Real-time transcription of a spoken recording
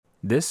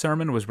This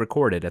sermon was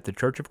recorded at the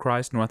Church of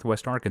Christ,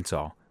 Northwest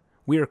Arkansas.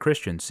 We are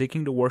Christians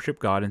seeking to worship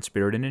God in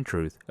spirit and in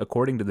truth,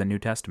 according to the New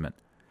Testament.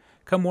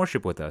 Come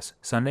worship with us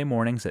Sunday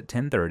mornings at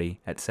 10:30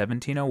 at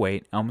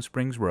 1708 Elm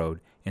Springs Road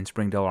in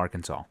Springdale,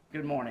 Arkansas.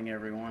 Good morning,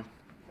 everyone.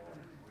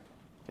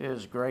 It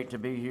is great to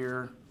be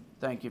here.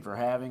 Thank you for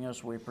having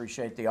us. We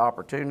appreciate the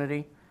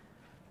opportunity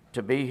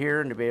to be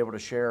here and to be able to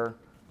share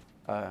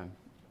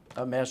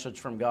a message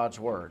from God's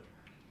Word.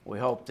 We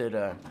hope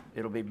that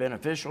it'll be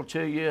beneficial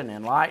to you and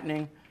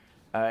enlightening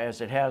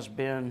as it has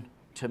been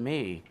to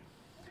me.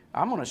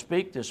 I'm going to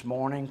speak this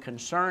morning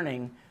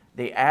concerning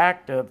the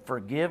act of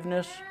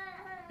forgiveness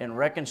and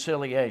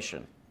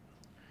reconciliation.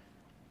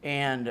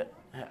 And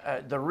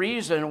the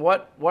reason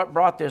what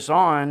brought this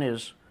on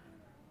is,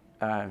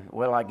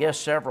 I guess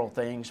several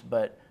things,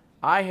 but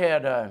I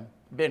had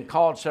been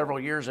called several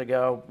years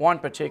ago, one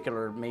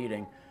particular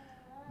meeting,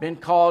 been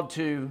called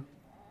to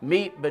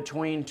meet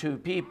between two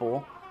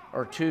people,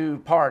 or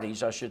two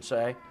parties, I should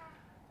say,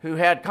 who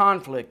had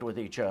conflict with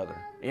each other.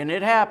 And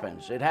it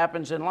happens. It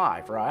happens in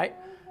life, right?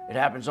 It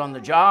happens on the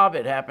job.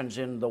 It happens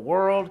in the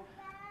world.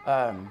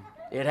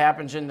 It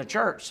happens in the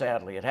church,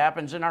 sadly. It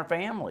happens in our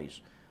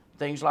families,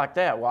 things like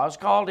that. Well, I was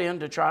called in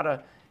to try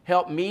to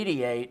help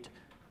mediate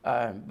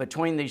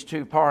between these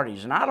two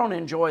parties. And I don't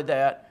enjoy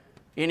that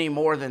any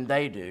more than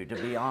they do, to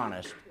be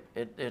honest.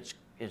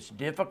 It's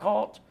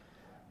difficult.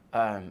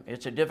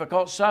 It's a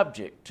difficult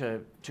subject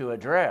to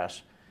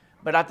address.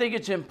 But I think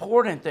it's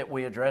important that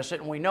we address it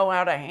and we know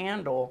how to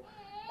handle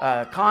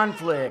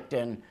conflict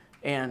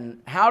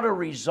and how to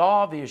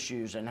resolve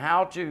issues and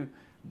how to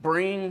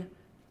bring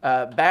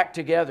back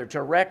together,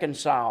 to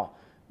reconcile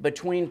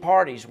between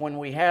parties when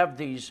we have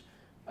these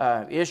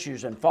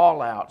issues and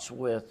fallouts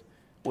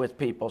with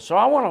people. So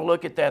I want to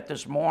look at that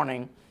this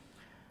morning.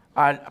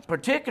 I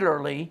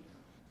particularly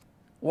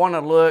want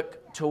to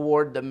look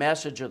toward the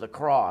message of the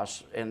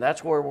cross, and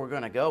that's where we're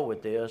going to go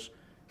with this.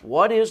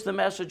 What is the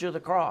message of the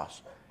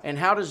cross? And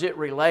how does it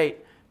relate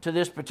to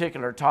this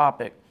particular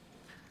topic?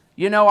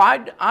 You know,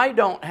 I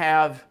don't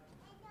have,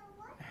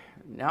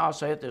 now I'll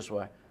say it this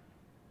way,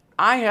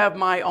 I have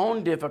my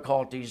own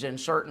difficulties in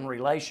certain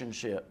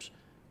relationships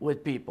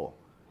with people,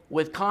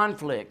 with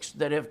conflicts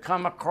that have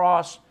come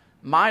across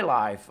my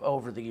life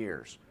over the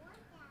years.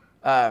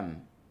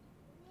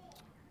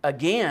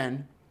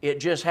 Again, it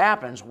just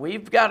happens.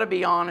 We've got to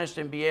be honest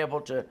and be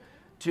able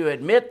to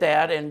admit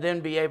that and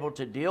then be able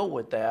to deal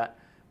with that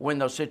when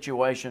those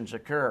situations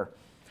occur.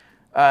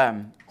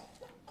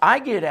 I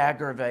get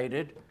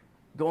aggravated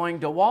going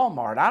to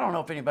Walmart. I don't know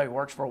if anybody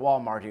works for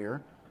Walmart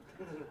here,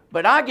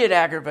 but I get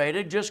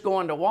aggravated just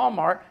going to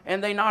Walmart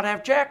and they not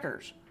have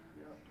checkers.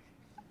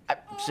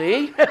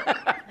 See?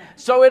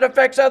 So it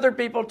affects other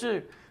people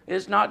too.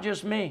 It's not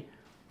just me.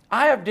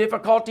 I have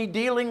difficulty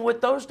dealing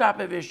with those type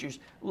of issues,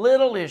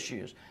 little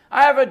issues.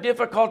 I have a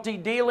difficulty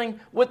dealing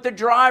with the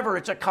driver.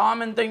 It's a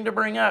common thing to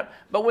bring up,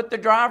 but with the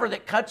driver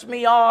that cuts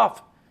me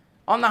off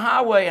on the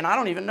highway and I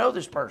don't even know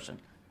this person.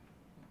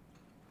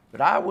 But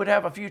I would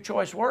have a few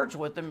choice words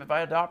with them if I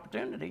had the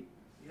opportunity.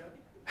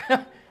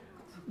 Yep.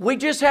 We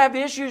just have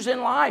issues in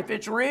life.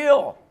 It's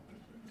real.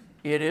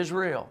 It is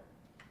real.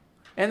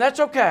 And that's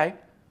okay.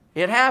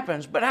 It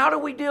happens. But how do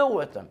we deal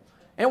with them?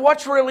 And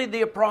what's really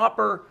the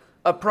proper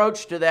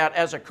approach to that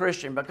as a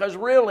Christian? Because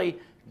really,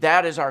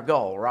 that is our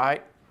goal,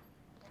 right?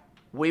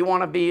 We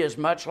want to be as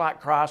much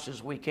like Christ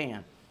as we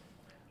can.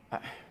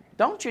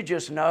 Don't you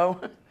just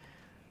know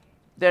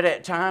that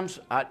at times,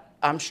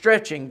 I'm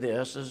stretching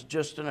this as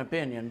just an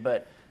opinion,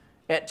 but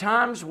at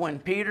times when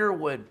Peter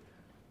would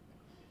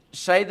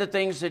say the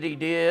things that he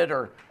did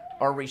or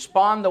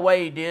respond the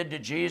way he did to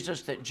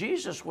Jesus, that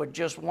Jesus would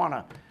just want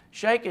to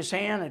shake his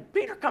hand and,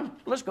 Peter, come,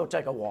 let's go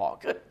take a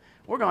walk.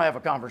 We're going to have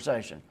a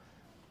conversation.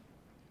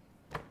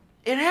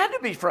 It had to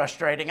be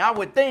frustrating, I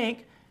would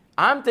think.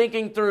 I'm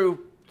thinking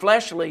through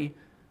fleshly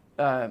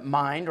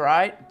mind,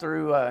 right?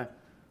 Through a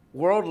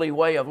worldly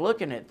way of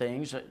looking at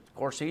things. Of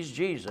course, he's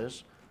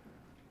Jesus.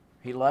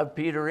 He loved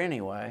Peter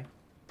anyway.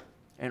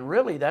 And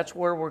really, that's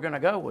where we're going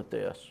to go with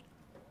this.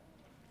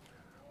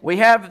 We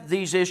have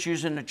these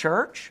issues in the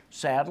church,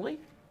 sadly,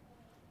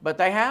 but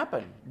they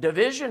happen.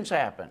 Divisions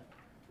happen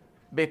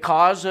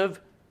because of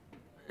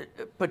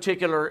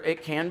particular,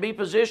 it can be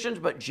positions,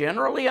 but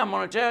generally, I'm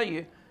going to tell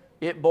you,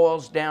 it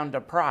boils down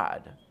to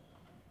pride.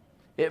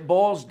 It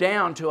boils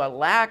down to a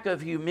lack of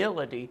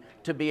humility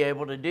to be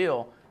able to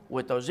deal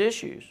with those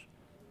issues.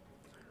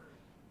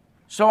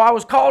 So I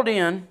was called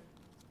in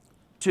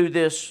to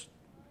this,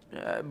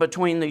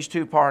 between these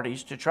two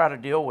parties to try to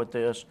deal with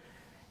this.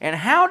 And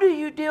how do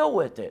you deal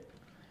with it?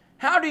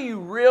 How do you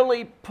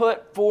really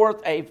put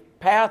forth a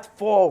path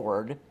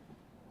forward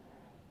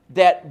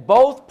that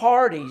both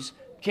parties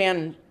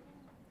can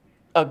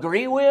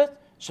agree with,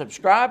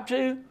 subscribe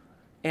to,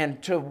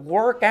 and to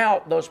work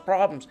out those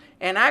problems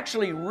and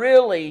actually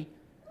really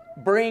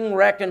bring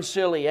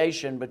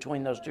reconciliation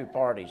between those two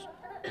parties?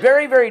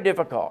 Very, very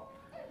difficult.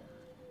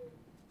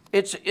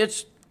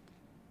 It's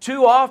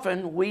too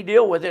often we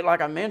deal with it, like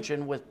I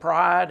mentioned, with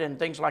pride and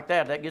things like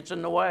that. That gets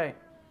in the way.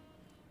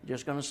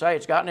 Just going to say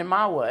it's gotten in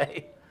my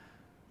way.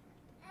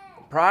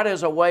 Pride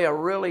is a way of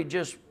really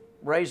just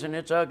raising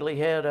its ugly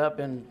head up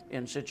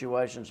in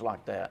situations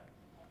like that.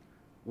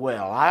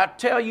 Well, I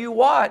tell you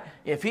what,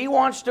 if he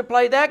wants to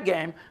play that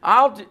game,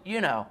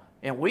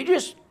 and we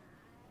just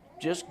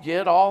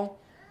get all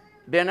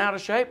bent out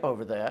of shape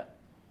over that.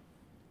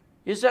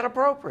 Is that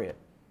appropriate?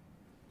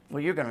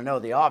 Well, you're going to know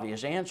the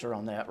obvious answer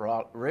on that,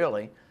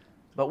 really.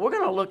 But we're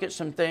going to look at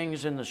some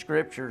things in the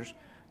Scriptures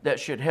that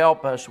should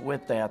help us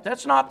with that.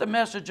 That's not the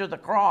message of the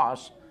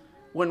cross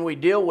when we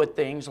deal with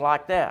things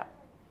like that.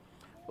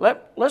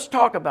 Let's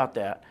talk about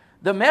that.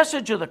 The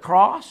message of the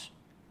cross,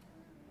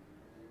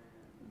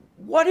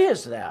 what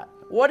is that?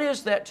 What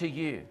is that to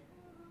you?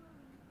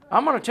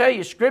 I'm going to tell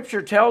you,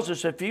 Scripture tells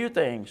us a few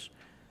things,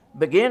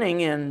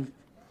 beginning in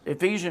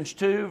Ephesians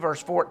 2,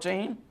 verse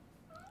 14.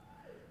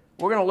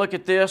 We're going to look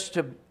at this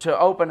to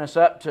open us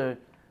up to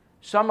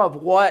some of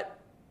what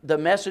the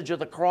message of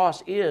the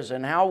cross is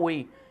and how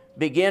we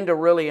begin to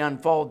really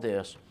unfold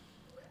this.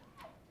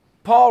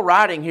 Paul,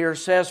 writing here,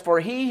 says, "For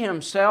he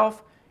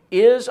himself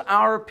is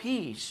our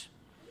peace,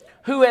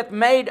 who hath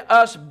made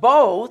us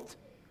both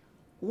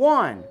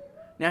one."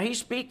 Now, he's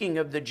speaking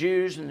of the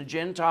Jews and the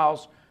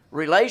Gentiles'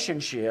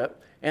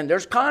 relationship, and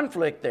there's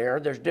conflict there.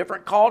 There's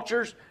different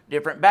cultures,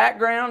 different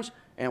backgrounds,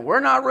 and we're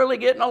not really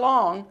getting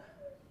along.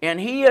 And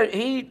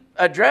he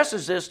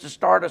addresses this to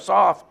start us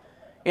off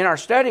in our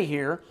study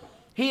here.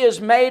 He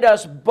has made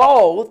us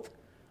both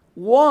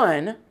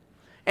one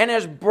and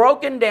has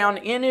broken down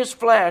in his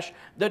flesh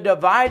the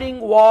dividing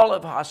wall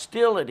of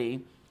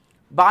hostility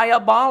by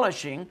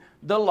abolishing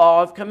the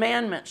law of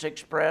commandments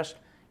expressed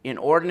in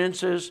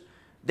ordinances,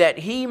 that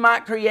he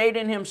might create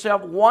in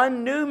himself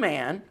one new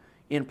man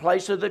in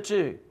place of the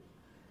two.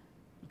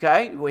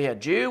 Okay, we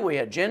had Jew, we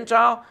had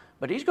Gentile,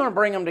 but he's going to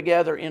bring them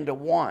together into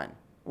one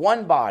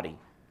body,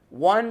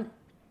 one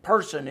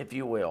person, if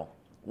you will,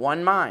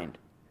 one mind.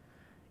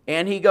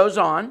 And he goes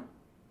on,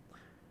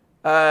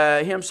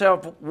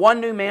 himself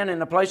one new man in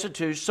the place of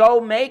two, so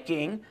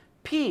making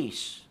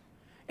peace,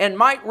 and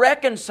might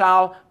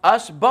reconcile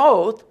us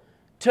both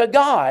to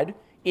God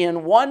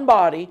in one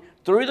body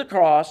through the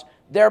cross,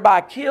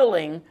 thereby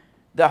killing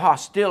the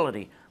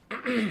hostility.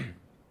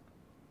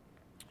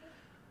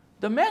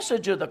 The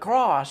message of the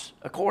cross,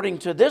 according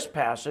to this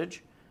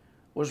passage,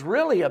 was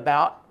really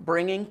about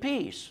bringing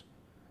peace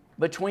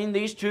between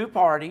these two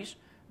parties,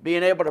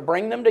 being able to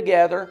bring them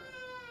together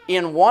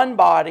in one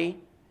body,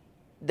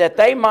 that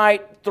they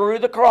might, through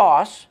the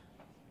cross,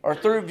 or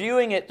through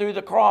viewing it through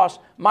the cross,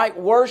 might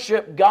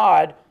worship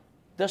God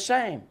the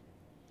same.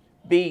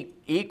 Be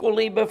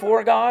equally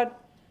before God.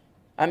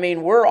 I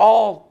mean, we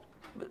all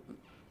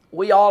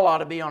ought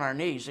to be on our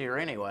knees here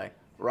anyway,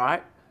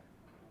 right?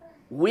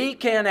 We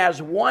can,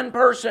 as one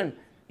person,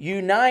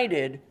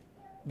 united,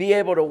 be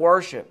able to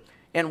worship.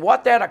 And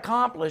what that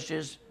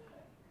accomplishes,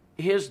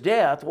 his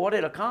death, what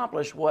it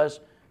accomplished was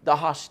the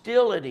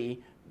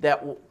hostility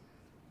that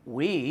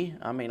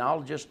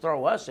I'll just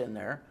throw us in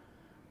there,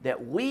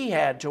 that we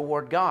had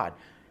toward God.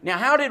 Now,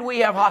 how did we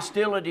have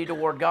hostility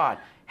toward God?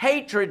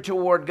 Hatred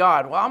toward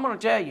God. Well, I'm going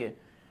to tell you,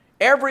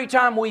 every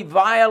time we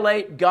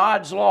violate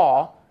God's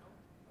law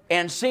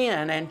and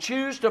sin and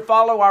choose to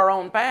follow our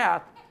own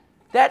path,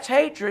 that's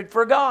hatred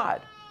for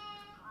God.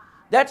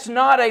 That's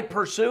not a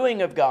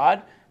pursuing of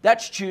God.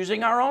 That's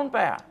choosing our own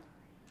path.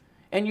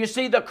 And you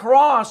see, the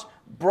cross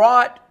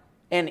brought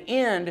an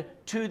end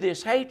to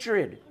this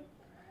hatred.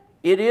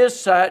 It is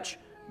such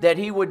that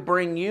he would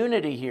bring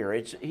unity here.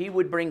 He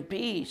would bring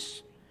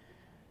peace.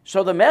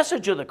 So the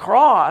message of the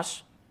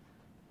cross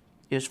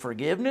is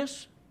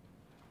forgiveness,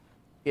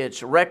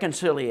 it's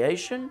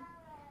reconciliation,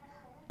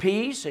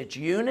 peace, it's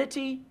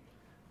unity.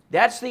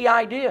 That's the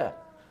idea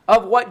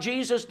of what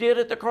Jesus did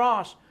at the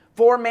cross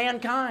for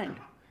mankind.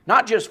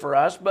 Not just for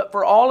us, but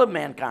for all of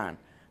mankind.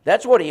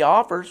 That's what he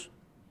offers.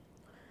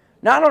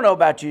 Now, I don't know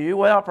about you.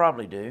 Well, I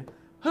probably do.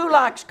 Who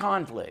likes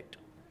conflict?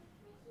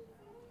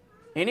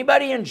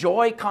 Anybody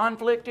enjoy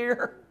conflict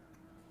here?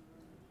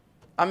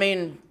 I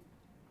mean,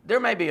 there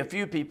may be a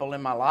few people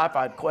in my life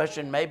I'd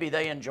question maybe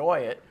they enjoy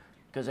it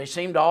because they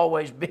seem to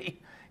always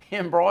be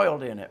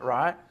embroiled in it,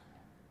 right?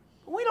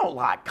 We don't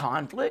like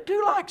conflict.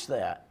 Who likes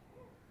that?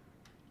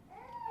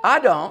 I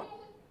don't.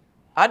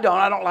 I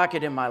don't like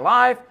it in my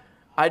life.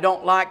 I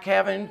don't like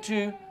having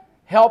to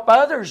help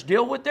others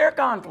deal with their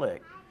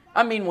conflict.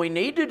 I mean, we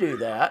need to do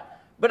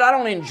that, but I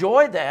don't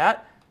enjoy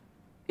that.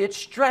 It's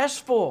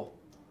stressful.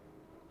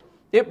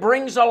 It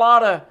brings a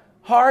lot of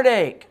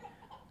heartache,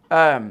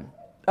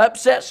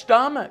 upset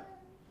stomach,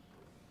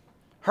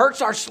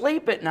 hurts our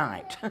sleep at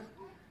night.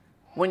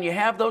 When you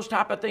have those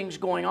type of things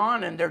going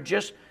on and they're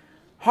just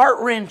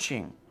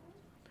heart-wrenching.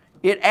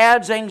 It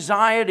adds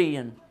anxiety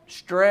and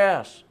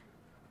stress.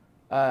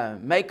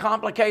 May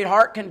complicate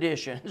heart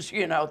conditions,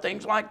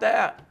 things like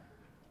that.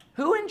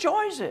 Who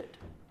enjoys it?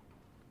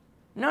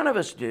 None of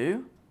us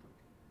do.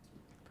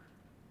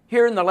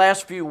 Here in the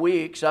last few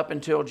weeks, up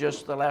until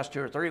just the last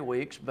 2 or 3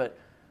 weeks, but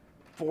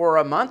for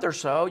a month or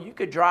so, you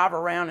could drive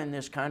around in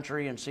this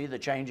country and see the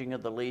changing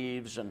of the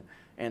leaves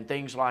and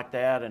things like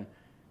that. And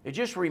it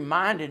just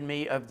reminded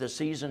me of the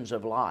seasons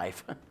of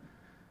life.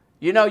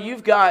 You know,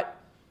 you've got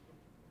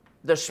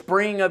the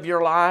spring of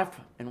your life,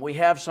 and we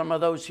have some of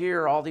those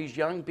here, all these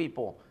young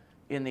people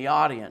in the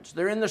audience.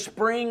 They're in the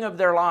spring of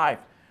their life.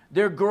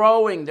 They're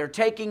growing. They're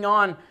taking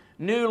on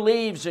new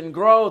leaves and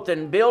growth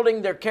and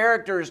building their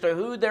character as to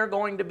who they're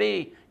going to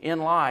be in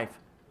life.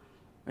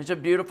 It's a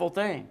beautiful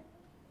thing.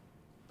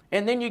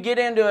 And then you get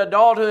into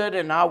adulthood,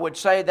 and I would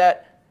say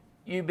that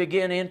you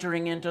begin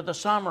entering into the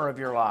summer of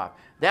your life.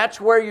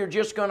 That's where you're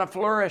just going to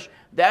flourish.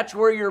 That's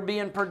where you're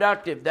being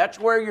productive. That's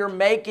where you're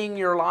making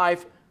your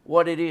life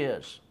what it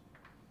is.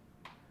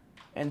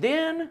 And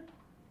then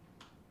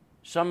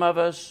some of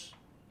us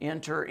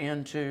enter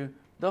into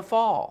the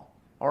fall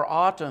or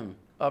autumn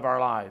of our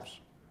lives.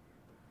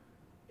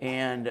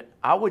 And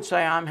I would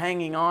say I'm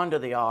hanging on to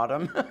the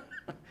autumn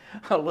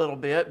a little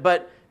bit,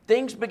 but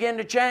things begin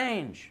to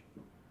change.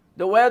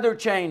 The weather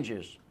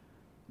changes.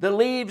 The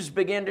leaves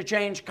begin to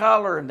change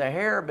color, and the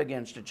hair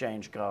begins to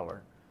change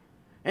color.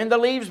 And the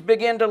leaves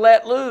begin to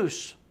let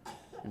loose.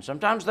 And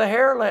sometimes the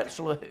hair lets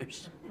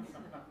loose.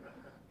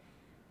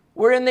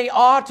 We're in the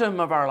autumn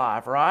of our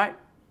life, right?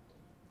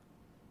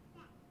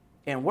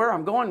 And where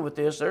I'm going with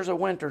this, there's a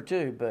winter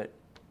too, but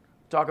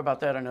talk about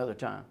that another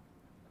time.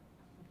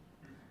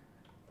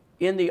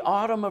 In the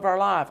autumn of our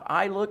life,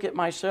 I look at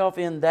myself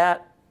in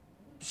that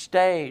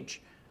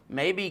stage,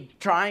 maybe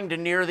trying to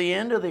near the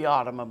end of the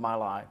autumn of my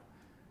life.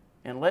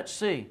 And let's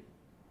see.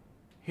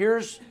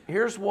 Here's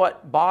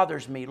what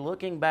bothers me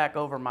looking back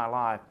over my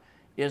life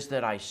is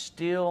that I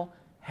still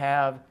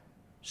have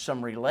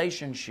some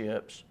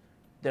relationships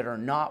that are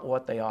not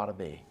what they ought to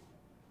be.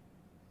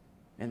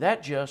 And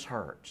that just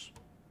hurts.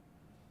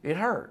 It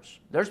hurts.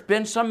 There's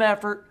been some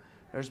effort.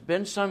 There's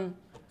been some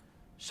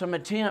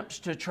attempts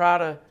to try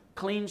to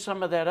clean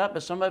some of that up,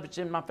 but some of it's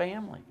in my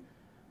family.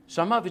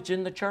 Some of it's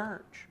in the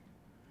church.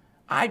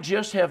 I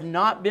just have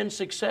not been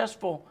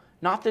successful.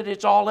 Not that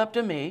it's all up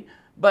to me,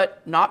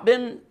 but not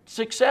been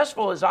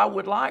successful as I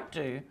would like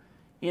to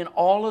in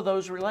all of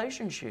those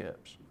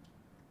relationships.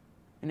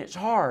 And it's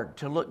hard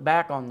to look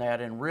back on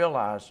that and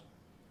realize,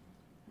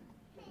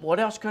 what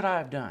else could I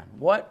have done?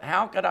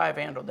 How could I have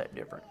handled that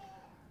different?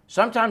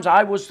 Sometimes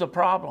I was the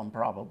problem,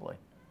 probably.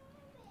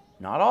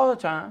 Not all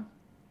the time.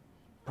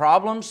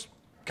 Problems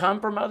come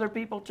from other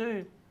people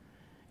too.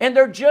 And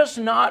they're just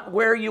not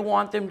where you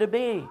want them to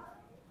be.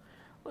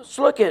 Let's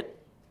look at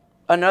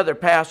another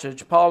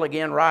passage. Paul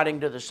again writing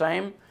to the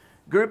same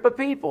group of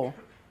people,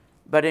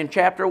 but in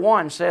chapter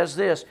 1 says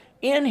this,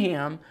 in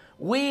Him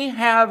we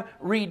have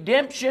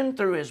redemption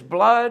through His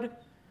blood,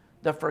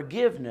 the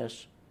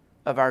forgiveness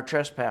of our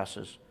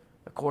trespasses,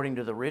 according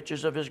to the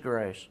riches of His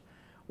grace.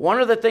 One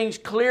of the things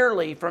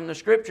clearly from the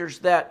Scriptures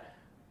that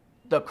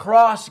the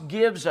cross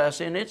gives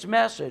us in its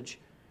message,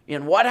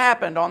 in what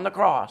happened on the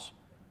cross,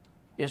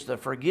 is the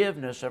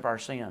forgiveness of our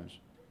sins.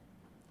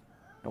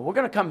 Now, we're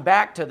going to come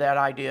back to that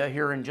idea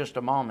here in just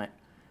a moment,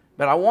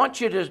 but I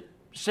want you to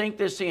sink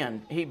this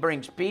in. He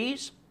brings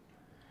peace.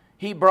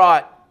 He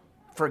brought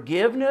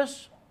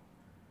forgiveness.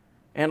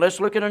 And let's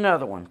look at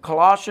another one.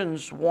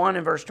 Colossians 1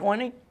 and verse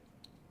 20.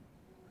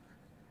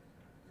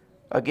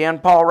 Again,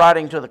 Paul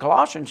writing to the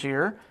Colossians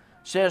here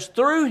says,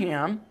 through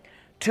Him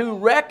to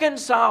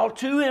reconcile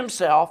to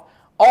Himself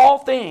all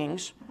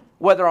things,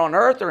 whether on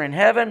earth or in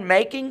heaven,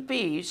 making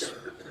peace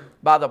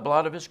by the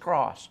blood of His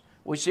cross.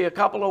 We see a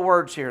couple of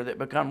words here that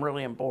become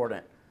really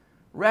important.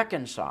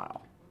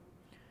 Reconcile.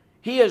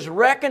 He has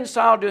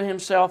reconciled to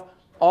Himself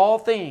all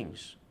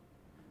things.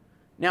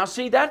 Now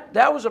see, that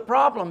was a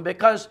problem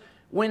because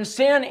when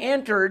sin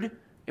entered,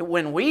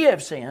 when we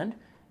have sinned,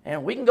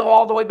 and we can go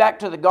all the way back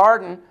to the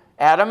garden,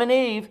 Adam and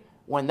Eve,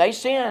 when they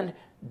sinned,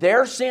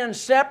 their sin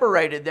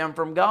separated them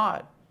from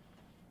God.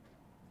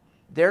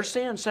 Their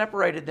sin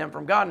separated them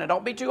from God. Now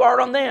don't be too hard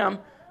on them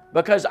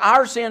because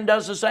our sin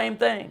does the same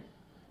thing.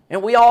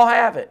 And we all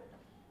have it.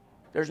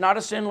 There's not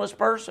a sinless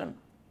person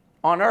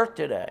on earth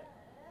today.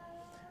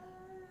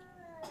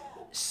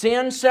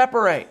 Sin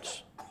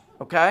separates,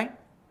 okay?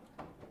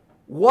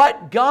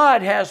 What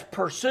God has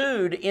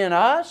pursued in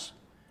us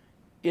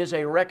is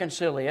a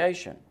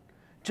reconciliation.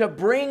 To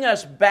bring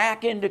us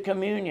back into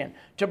communion.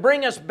 To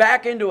bring us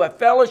back into a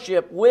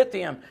fellowship with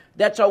Him.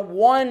 That's a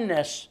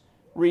oneness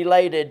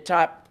related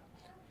type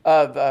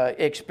of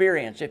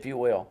experience, if you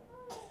will.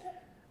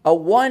 A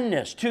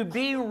oneness. To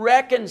be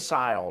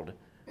reconciled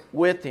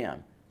with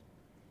Him.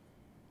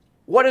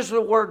 What does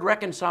the word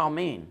reconcile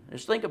mean?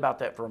 Let's think about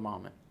that for a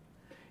moment.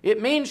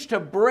 It means to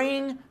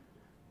bring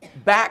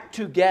back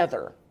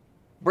together.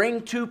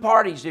 Bring two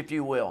parties, if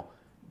you will,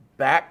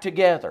 back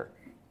together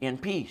in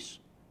peace,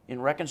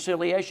 in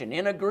reconciliation,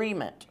 in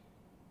agreement.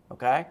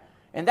 Okay?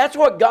 And that's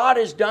what God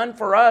has done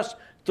for us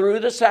through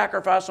the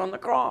sacrifice on the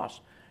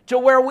cross. To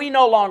where we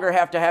no longer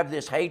have to have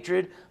this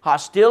hatred,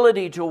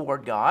 hostility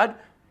toward God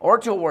or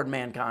toward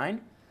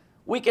mankind.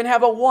 We can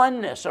have a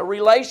oneness, a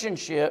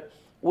relationship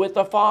with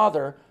the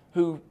Father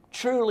who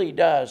truly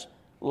does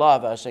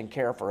love us and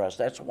care for us.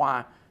 That's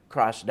why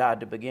Christ died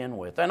to begin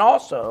with. And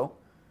also,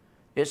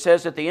 it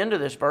says at the end of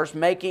this verse,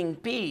 making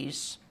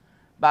peace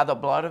by the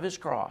blood of His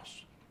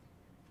cross.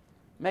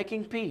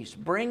 Making peace,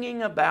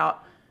 bringing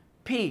about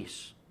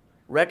peace,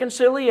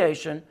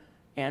 reconciliation,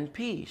 and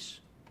peace.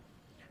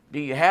 Do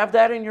you have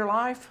that in your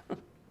life?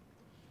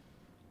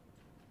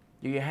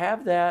 Do you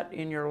have that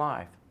in your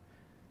life?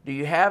 Do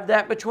you have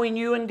that between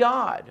you and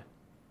God?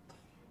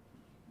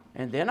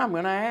 And then I'm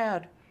going to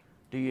add,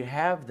 do you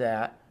have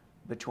that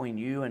between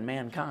you and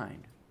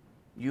mankind?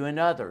 You and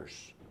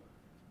others?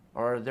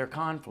 Or are there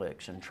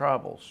conflicts and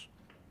troubles?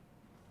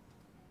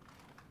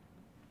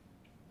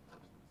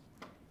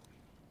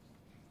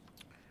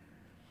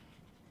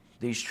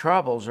 These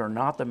troubles are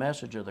not the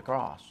message of the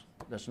cross.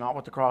 That's not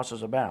what the cross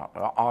is about,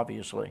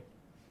 obviously.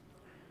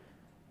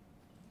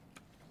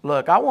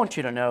 Look, I want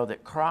you to know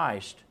that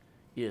Christ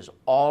is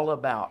all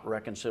about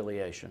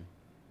reconciliation.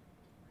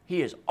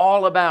 He is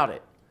all about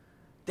it.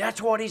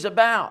 That's what He's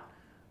about.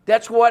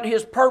 That's what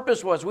His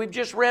purpose was. We've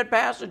just read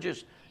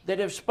passages that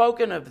have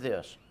spoken of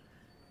this.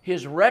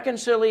 His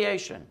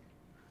reconciliation.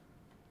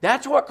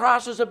 That's what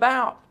Christ is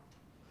about.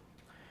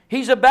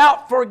 He's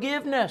about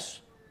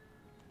forgiveness.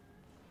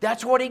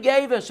 That's what He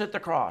gave us at the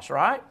cross,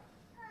 right?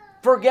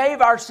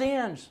 Forgave our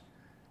sins,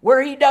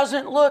 where He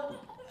doesn't look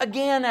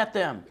again at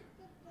them.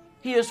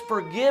 He has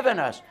forgiven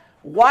us,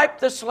 wiped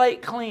the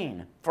slate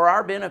clean for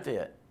our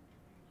benefit.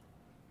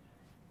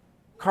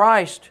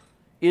 Christ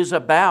is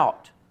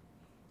about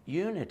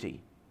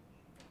unity,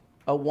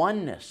 a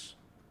oneness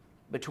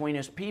between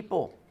His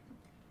people.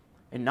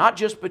 And not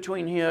just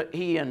between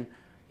He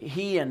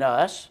and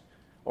us,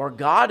 or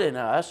God and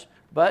us,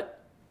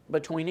 but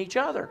between each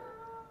other.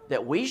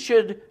 That we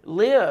should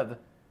live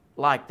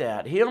like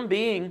that.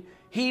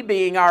 He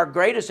being our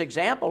greatest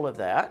example of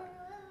that.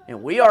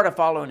 And we are to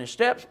follow in His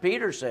steps.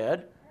 Peter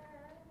said,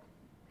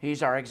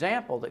 He's our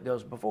example that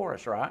goes before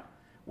us, right?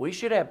 We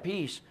should have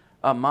peace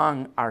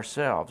among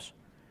ourselves.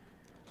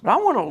 But I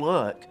want to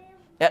look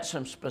at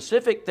some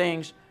specific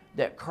things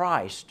that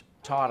Christ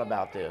taught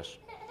about this.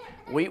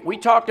 We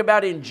talked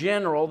about in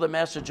general the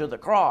message of the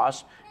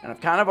cross, and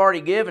I've kind of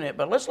already given it,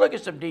 but let's look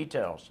at some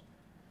details.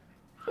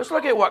 Let's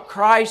look at what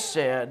Christ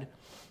said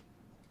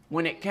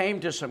when it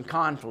came to some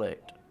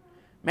conflict.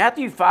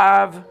 Matthew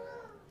 5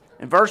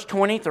 and verse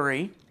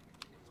 23.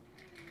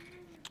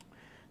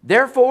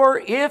 Therefore,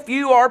 if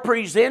you are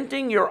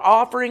presenting your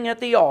offering at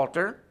the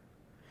altar,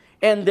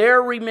 and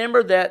there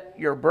remember that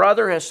your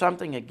brother has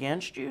something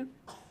against you,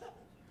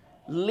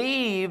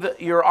 leave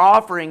your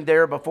offering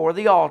there before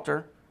the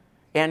altar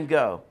and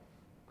go.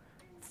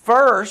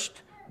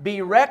 First,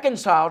 be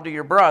reconciled to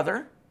your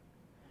brother,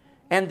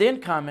 and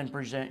then come and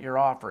present your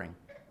offering.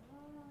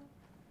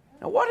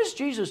 Now, what is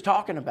Jesus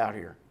talking about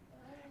here?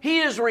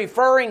 He is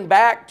referring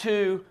back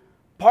to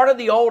part of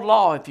the old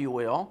law, if you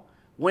will,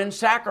 when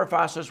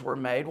sacrifices were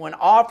made, when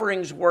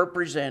offerings were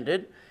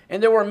presented,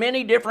 and there were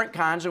many different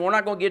kinds, and we're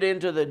not going to get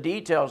into the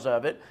details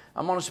of it.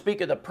 I'm going to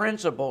speak of the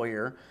principle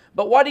here.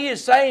 But what he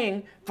is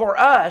saying for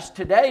us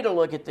today to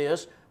look at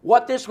this,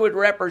 what this would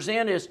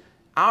represent is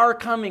our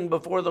coming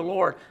before the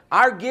Lord,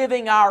 our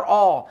giving our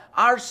all,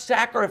 our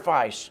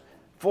sacrifice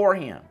for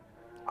Him,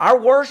 our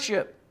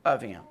worship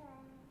of Him.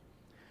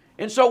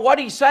 And so what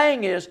he's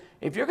saying is,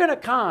 if you're going to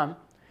come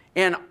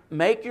and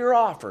make your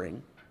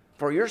offering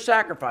for your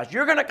sacrifice,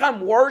 you're going to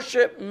come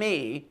worship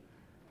me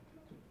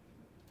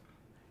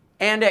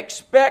and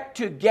expect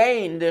to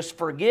gain this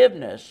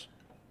forgiveness,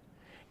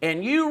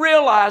 and you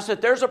realize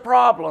that there's a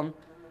problem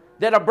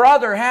that a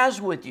brother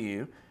has with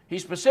you. He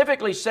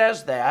specifically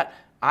says that.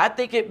 I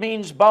think it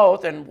means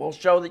both, and we'll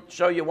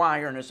show you why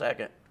here in a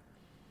second.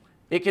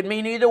 It could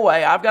mean either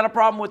way. I've got a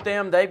problem with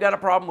them, they've got a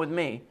problem with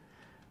me.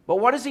 But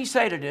what does he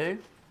say to do?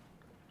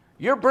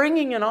 You're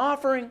bringing an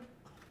offering,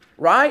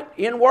 right?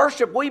 In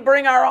worship, we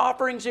bring our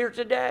offerings here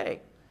today.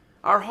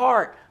 Our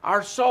heart,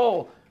 our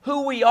soul,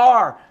 who we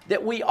are,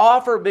 that we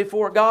offer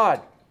before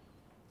God.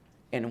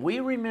 And we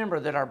remember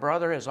that our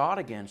brother has ought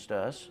against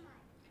us,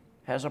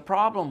 has a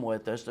problem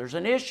with us. There's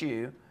an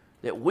issue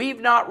that we've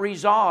not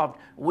resolved.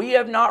 We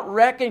have not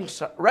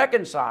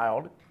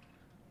reconciled.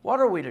 What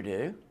are we to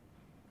do?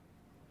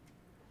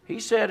 He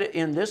said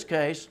in this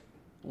case,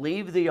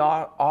 leave the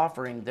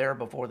offering there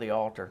before the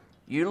altar.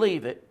 You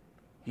leave it.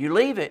 You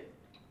leave it.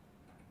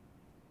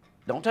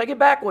 Don't take it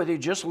back with you.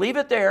 Just leave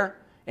it there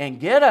and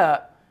get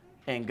up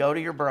and go to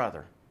your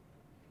brother.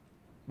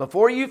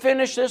 Before you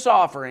finish this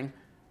offering,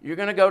 you're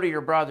going to go to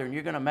your brother and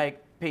you're going to make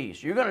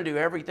peace. You're going to do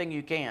everything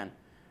you can.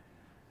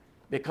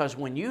 Because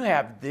when you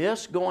have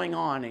this going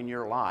on in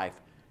your life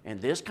and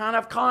this kind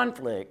of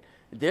conflict,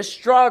 this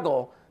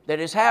struggle that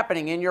is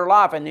happening in your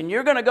life, and then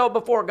you're going to go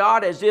before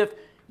God as if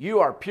you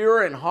are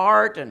pure in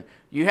heart and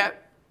you have...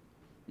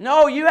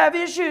 No, you have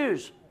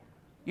issues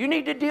you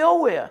need to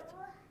deal with.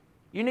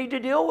 You need to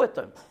deal with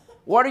them.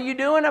 What are you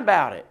doing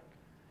about it?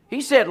 He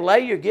said,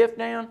 lay your gift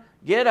down,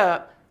 get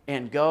up,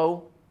 and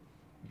go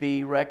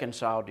be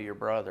reconciled to your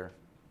brother.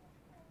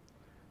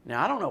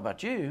 Now, I don't know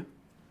about you,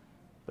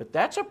 but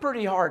that's a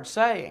pretty hard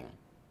saying.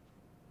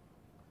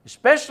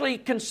 Especially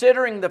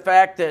considering the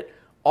fact that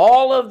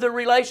all of the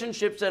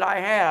relationships that I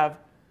have,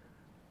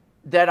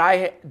 that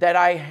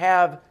I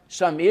have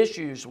some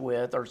issues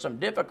with or some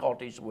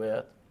difficulties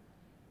with,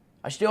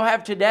 I still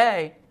have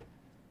today.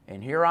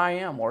 And here I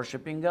am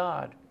worshiping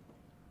God.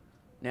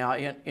 Now,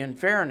 in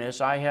fairness,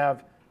 I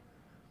have,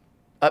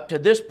 up to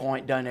this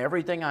point, done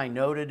everything I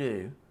know to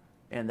do,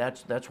 and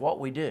that's what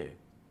we do.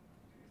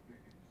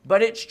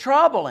 But it's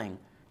troubling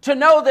to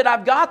know that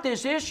I've got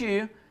this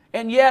issue,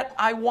 and yet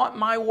I want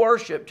my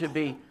worship to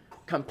be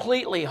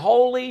completely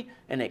holy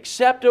and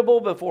acceptable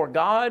before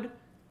God.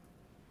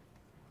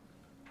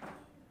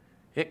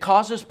 It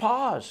causes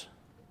pause.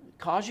 It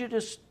causes you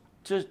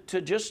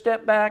to just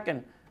step back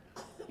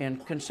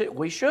and consider.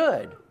 We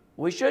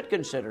should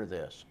consider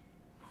this.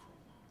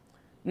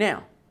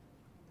 Now,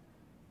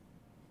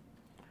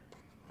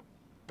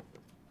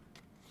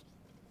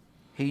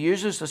 he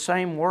uses the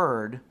same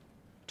word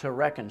to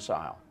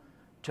reconcile,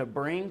 to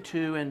bring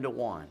two into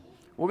one.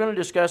 We're going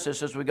to discuss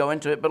this as we go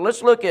into it, but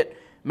let's look at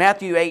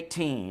Matthew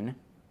 18,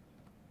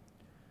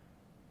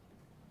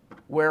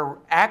 where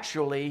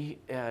actually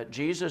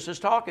Jesus is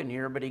talking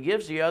here, but he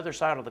gives the other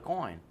side of the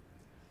coin.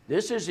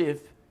 This is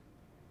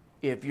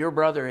if your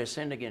brother has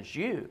sinned against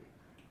you,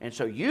 and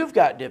so you've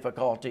got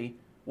difficulty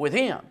with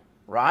him,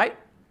 right?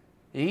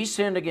 He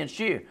sinned against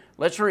you.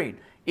 Let's read.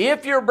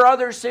 If your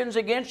brother sins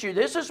against you,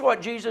 this is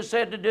what Jesus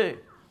said to do.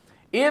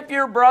 If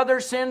your brother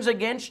sins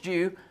against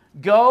you,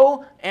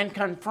 go and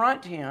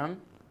confront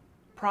him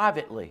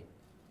privately.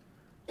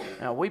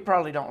 Now, we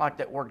probably don't like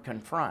that word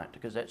confront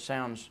because that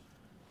sounds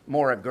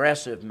more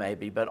aggressive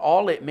maybe, but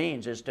all it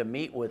means is to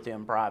meet with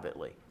him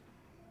privately.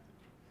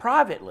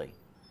 Privately.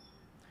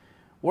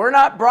 We're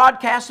not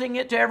broadcasting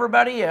it to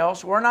everybody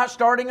else. We're not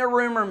starting a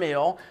rumor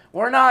mill.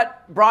 We're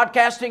not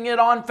broadcasting it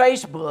on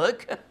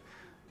Facebook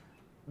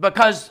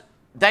because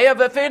they have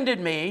offended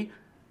me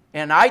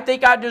and I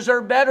think I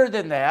deserve better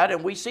than that,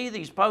 and we see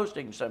these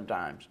postings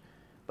sometimes.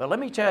 But let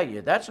me tell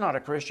you, that's not a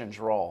Christian's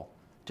role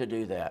to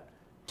do that,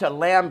 to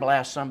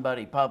lambaste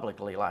somebody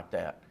publicly like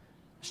that.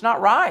 It's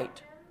not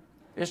right.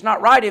 It's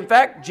not right. In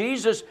fact,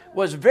 Jesus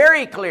was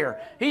very clear.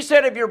 He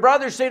said, if your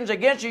brother sins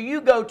against you,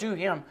 you go to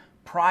him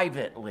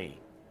privately.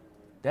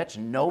 That's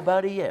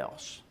nobody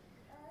else.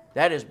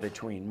 That is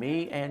between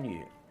me and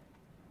you.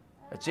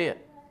 That's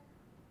it.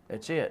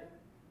 That's it.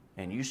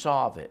 And you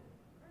solve it.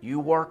 You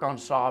work on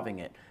solving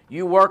it.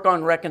 You work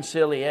on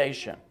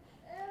reconciliation.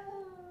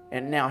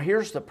 And now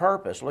here's the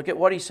purpose. Look at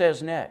what he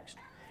says next.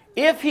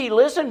 If he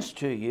listens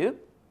to you,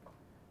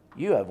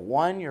 you have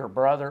won your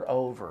brother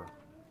over.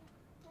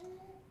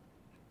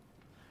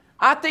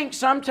 I think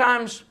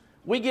sometimes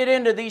we get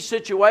into these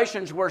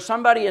situations where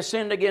somebody has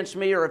sinned against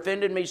me or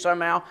offended me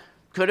somehow.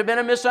 Could have been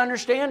a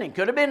misunderstanding.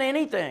 Could have been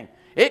anything.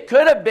 It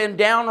could have been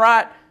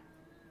downright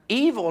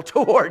evil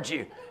towards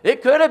you.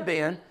 It could have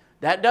been.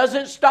 That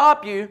doesn't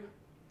stop you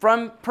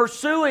from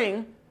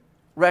pursuing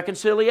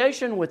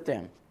reconciliation with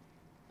them.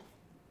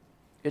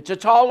 It's a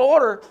tall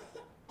order,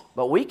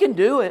 but we can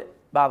do it,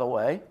 by the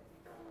way.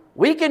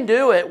 We can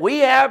do it. We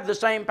have the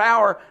same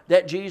power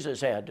that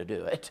Jesus had to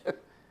do it.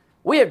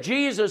 We have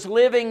Jesus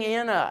living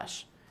in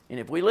us. And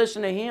if we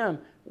listen to him,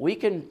 we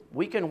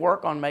can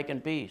work on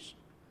making peace.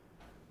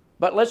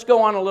 But let's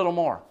go on a little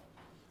more.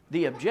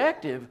 The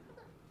objective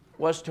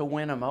was to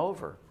win them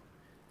over.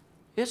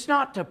 It's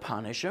not to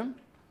punish them.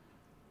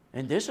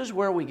 And this is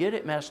where we get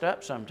it messed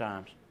up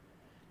sometimes.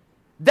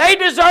 They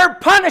deserve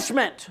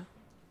punishment.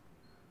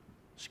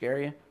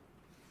 Scare you?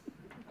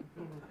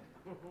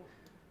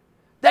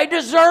 They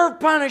deserve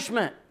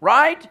punishment,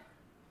 right?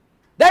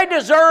 They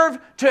deserve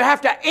to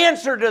have to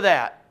answer to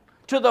that,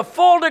 to the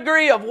full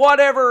degree of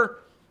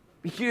whatever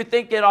you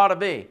think it ought to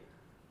be.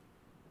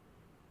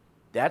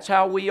 That's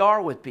how we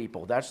are with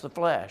people. That's the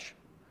flesh.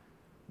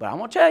 But I'm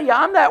going to tell you,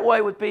 I'm that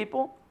way with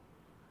people.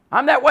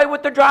 I'm that way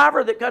with the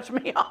driver that cuts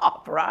me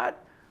off, right?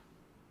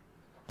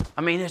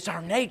 I mean, it's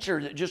our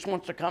nature that just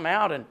wants to come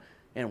out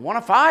and want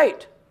to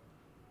fight.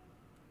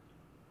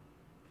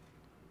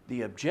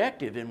 The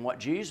objective in what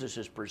Jesus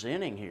is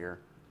presenting here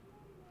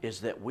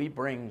is that we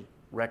bring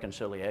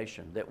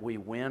reconciliation, that we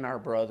win our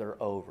brother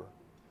over.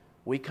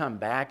 We come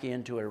back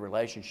into a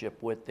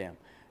relationship with them.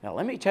 Now,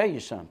 let me tell you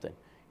something.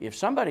 If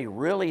somebody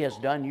really has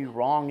done you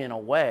wrong in a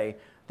way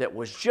that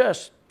was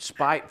just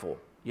spiteful,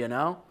 you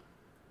know,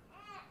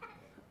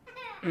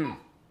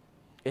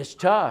 it's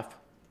tough.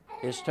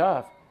 It's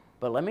tough.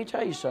 But let me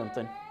tell you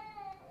something.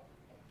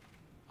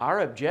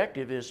 Our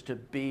objective is to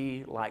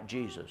be like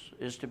Jesus,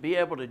 is to be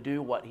able to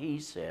do what he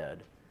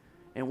said.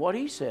 And what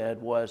he said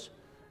was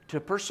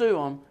to pursue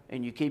them,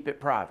 and you keep it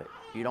private.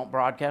 You don't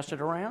broadcast it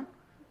around.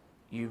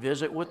 You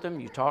visit with them,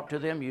 you talk to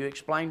them, you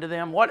explain to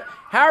them,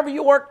 however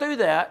you work through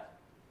that.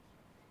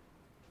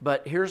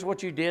 But here's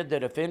what you did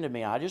that offended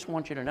me. I just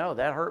want you to know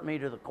that hurt me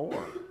to the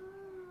core.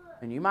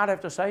 And you might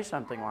have to say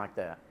something like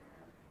that.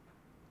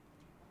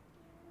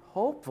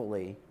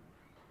 Hopefully,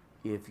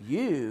 if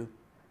you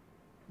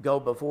go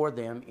before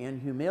them in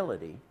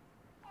humility,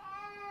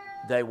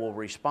 they will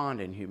respond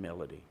in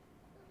humility.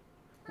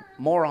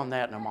 More on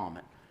that in a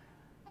moment.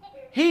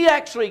 He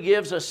actually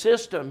gives a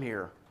system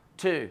here,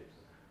 too.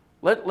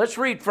 Let's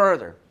read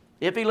further.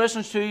 If he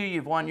listens to you,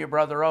 you've won your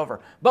brother over.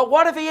 But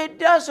what if he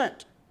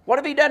doesn't? What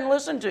if he doesn't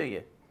listen to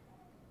you?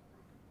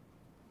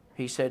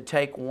 He said,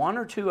 take one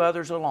or two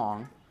others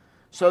along,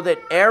 so that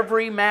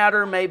every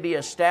matter may be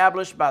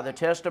established by the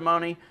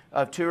testimony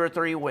of 2 or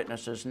 3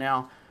 witnesses.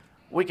 Now,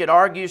 we could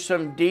argue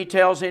some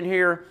details in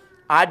here.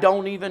 I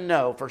don't even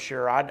know for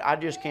sure. I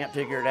just can't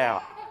figure it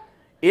out.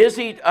 Is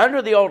he,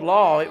 under the old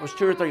law, it was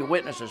 2 or 3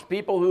 witnesses,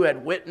 people who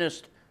had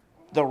witnessed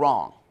the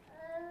wrong.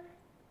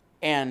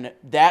 And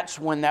that's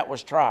when that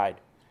was tried.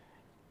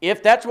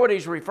 If that's what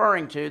he's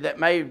referring to, that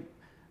may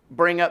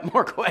bring up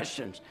more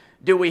questions.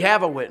 Do we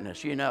have a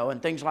witness,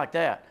 and things like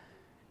that.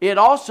 It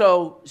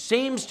also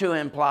seems to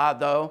imply,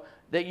 though,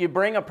 that you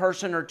bring a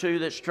person or two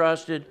that's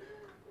trusted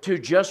to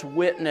just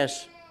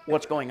witness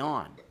what's going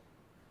on.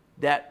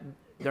 That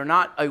they're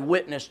not a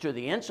witness to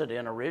the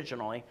incident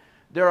originally.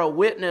 They're a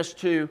witness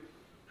to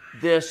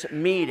this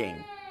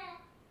meeting.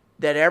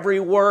 That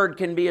every word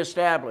can be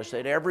established.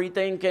 That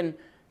everything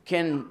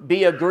can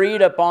be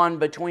agreed upon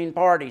between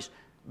parties.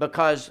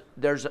 Because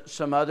there's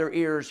some other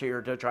ears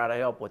here to try to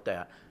help with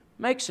that.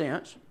 Makes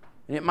sense.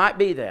 And it might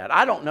be that.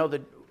 I don't know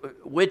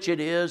which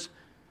it is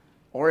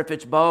or if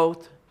it's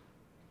both.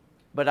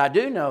 But I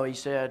do know, he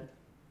said,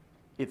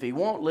 if he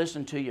won't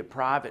listen to you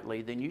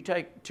privately, then you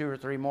take 2 or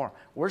 3 more.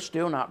 We're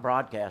still not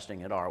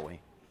broadcasting it, are we?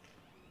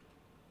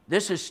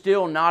 This is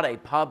still not a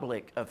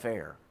public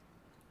affair.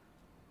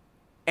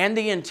 And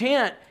the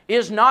intent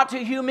is not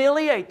to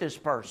humiliate this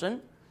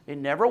person. It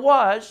never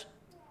was.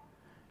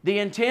 The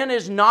intent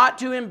is not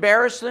to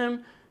embarrass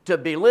them, to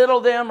belittle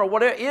them, or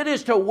whatever. It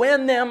is to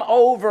win them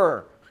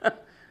over.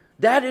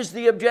 That is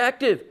the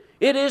objective.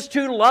 It is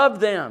to love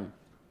them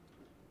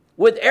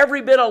with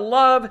every bit of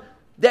love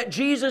that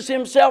Jesus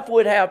himself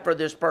would have for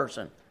this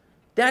person.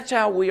 That's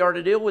how we are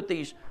to deal with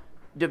these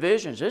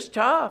divisions. It's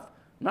tough.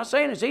 I'm not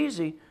saying it's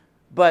easy,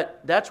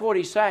 but that's what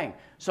he's saying.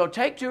 So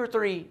take 2 or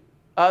 3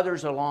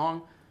 others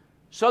along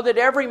so that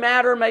every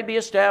matter may be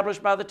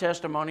established by the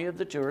testimony of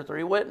the 2 or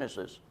 3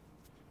 witnesses.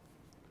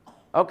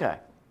 Okay.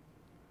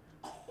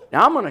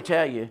 Now I'm going to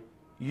tell you,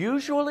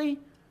 usually,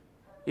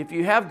 if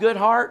you have good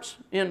hearts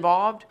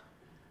involved,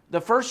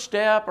 the first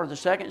step or the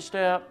second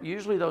step,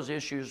 usually those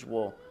issues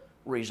will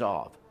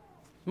resolve.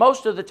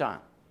 Most of the time.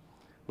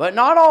 But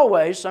not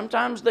always.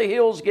 Sometimes the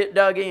heels get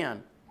dug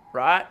in,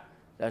 right?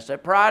 That's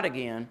that pride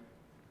again.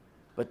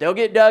 But they'll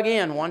get dug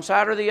in, one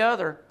side or the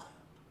other.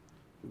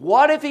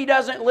 What if he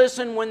doesn't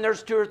listen when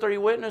there's 2 or 3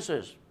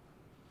 witnesses?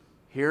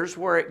 Here is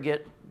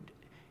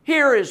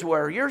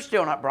where you're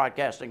still not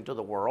broadcasting to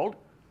the world.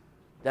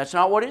 That's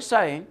not what it's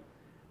saying.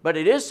 But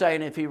it is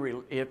saying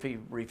if he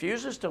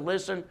refuses to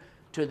listen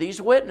to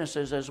these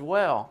witnesses as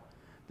well,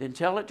 then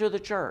tell it to the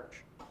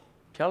church.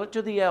 Tell it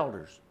to the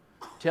elders.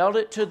 Tell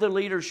it to the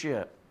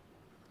leadership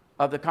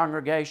of the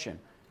congregation.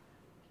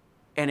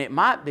 And it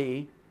might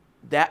be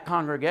that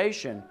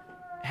congregation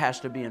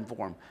has to be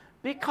informed.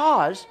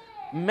 Because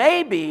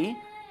maybe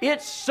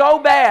it's so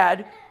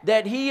bad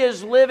that he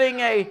is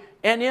living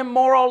an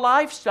immoral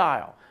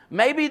lifestyle.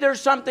 Maybe there's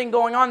something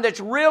going on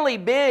that's really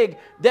big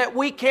that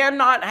we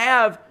cannot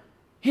have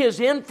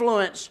his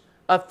influence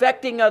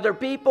affecting other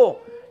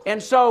people.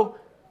 And so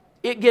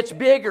it gets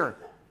bigger.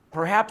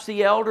 Perhaps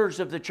the elders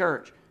of the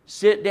church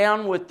sit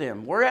down with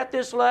them. We're at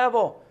this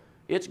level.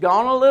 It's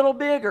gone a little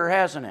bigger,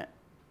 hasn't it?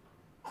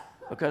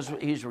 Because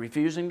he's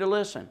refusing to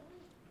listen.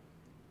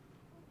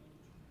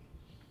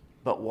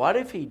 But what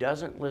if he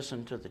doesn't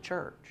listen to the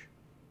church?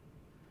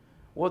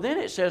 Well, then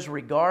it says,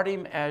 regard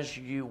him as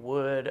you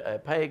would a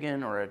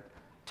pagan or a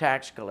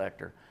tax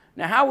collector.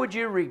 Now, how would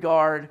you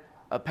regard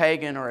a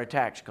pagan or a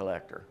tax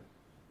collector?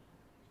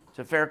 It's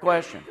a fair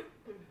question.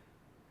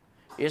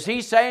 Is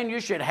he saying you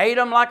should hate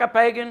him like a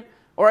pagan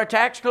or a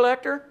tax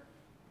collector?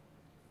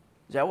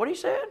 Is that what he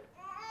said?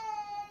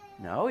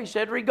 No, he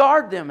said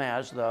regard them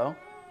as though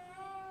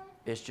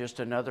it's just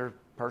another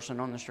person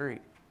on the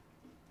street.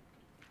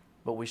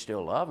 But we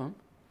still love them,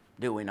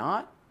 do we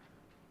not?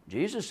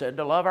 Jesus said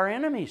to love our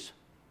enemies.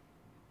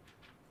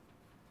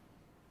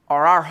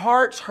 Are our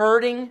hearts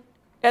hurting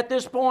at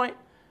this point?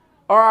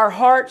 Are our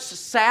hearts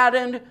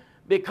saddened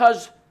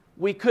because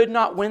we could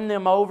not win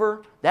them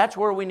over? That's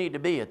where we need to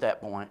be at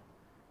that point.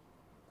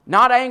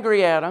 Not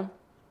angry at them,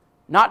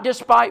 not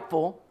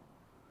despiteful,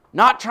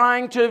 not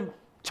trying to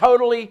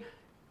totally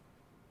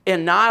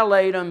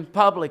annihilate them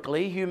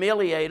publicly,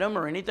 humiliate them,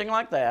 or anything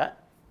like that.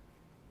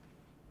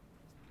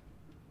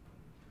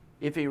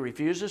 If he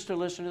refuses to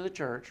listen to the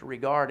church,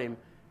 regard him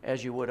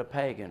as you would a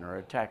pagan or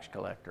a tax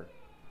collector.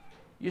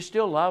 You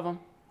still love them,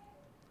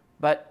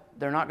 but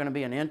they're not going to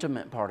be an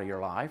intimate part of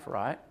your life,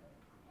 right?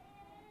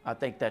 I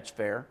think that's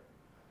fair.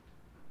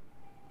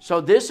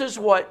 So this is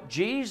what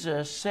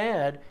Jesus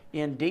said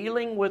in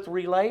dealing with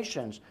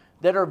relations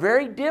that are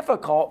very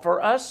difficult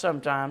for us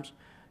sometimes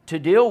to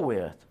deal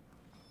with.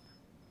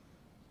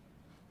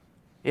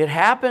 It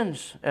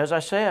happens, as I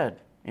said,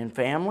 in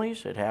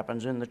families. It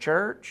happens in the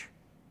church.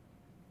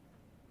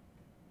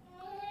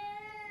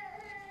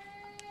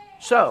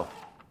 So,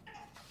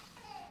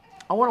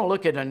 I want to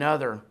look at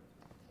another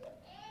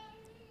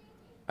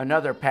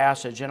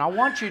passage, and I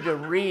want you to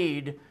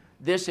read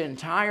this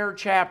entire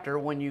chapter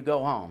when you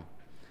go home,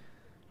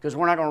 because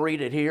we're not going to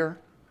read it here.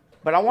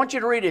 But I want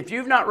you to read it. If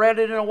you've not read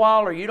it in a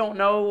while or you don't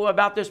know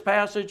about this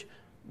passage,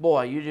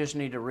 Boy, you just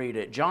need to read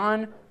it.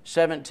 John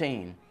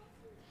 17.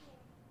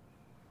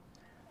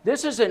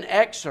 This is an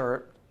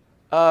excerpt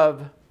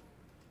of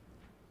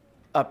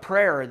a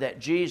prayer that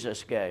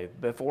Jesus gave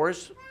before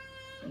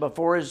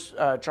his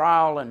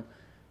trial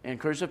and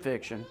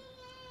crucifixion.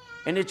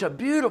 And it's a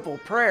beautiful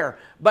prayer.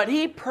 But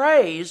he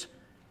prays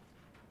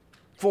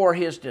for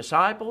his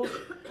disciples.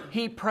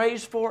 He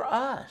prays for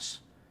us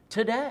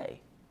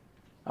today.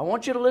 I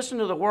want you to listen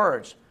to the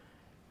words.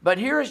 But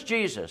here is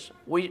Jesus.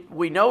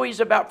 We know He's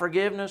about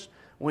forgiveness.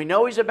 We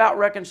know He's about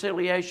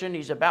reconciliation.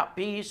 He's about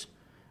peace.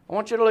 I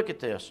want you to look at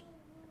this.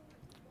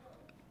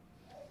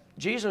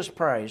 Jesus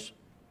prays,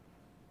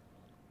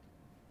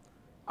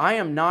 I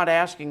am not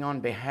asking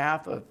on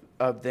behalf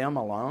of them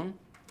alone,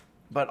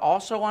 but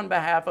also on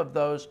behalf of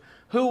those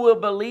who will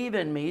believe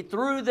in me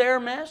through their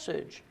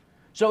message.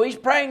 So He's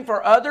praying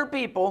for other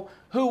people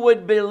who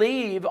would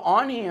believe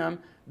on Him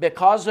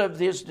because of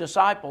His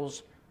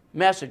disciples'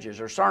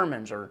 messages or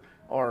sermons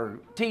or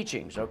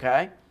teachings,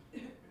 okay?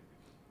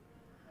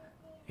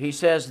 He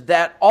says,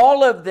 that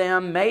all of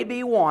them may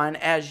be one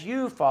as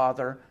you,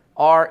 Father,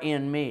 are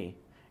in me,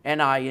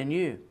 and I in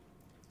you.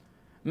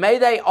 May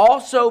they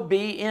also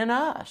be in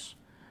us,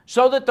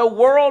 so that the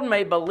world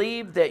may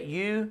believe that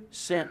you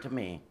sent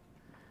me.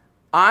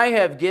 I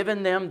have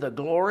given them the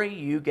glory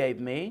you gave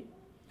me,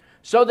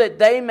 so that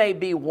they may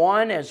be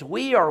one as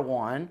we are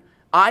one,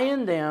 I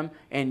in them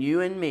and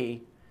you in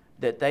me,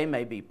 that they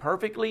may be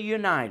perfectly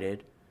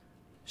united,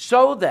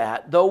 so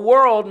that the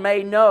world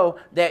may know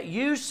that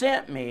you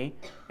sent me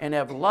and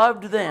have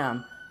loved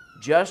them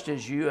just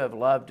as you have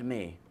loved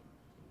me.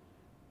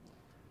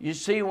 You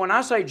see, when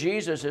I say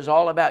Jesus is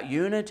all about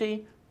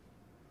unity,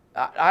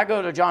 I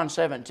go to John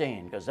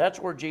 17 because that's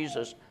where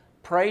Jesus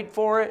prayed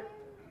for it,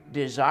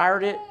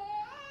 desired it.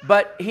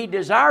 But He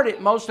desired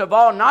it most of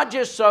all, not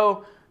just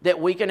so that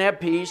we can have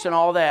peace and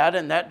all that,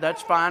 and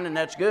that's fine and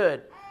that's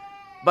good.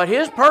 But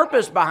His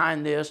purpose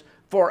behind this,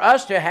 for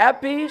us to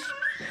have peace,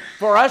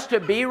 for us to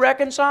be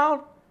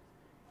reconciled,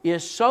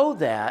 is so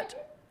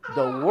that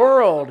the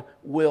world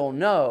will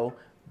know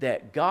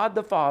that God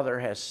the Father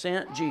has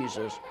sent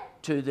Jesus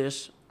to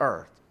this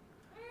earth.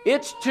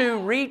 It's to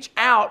reach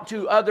out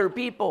to other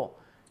people.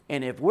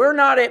 And if we're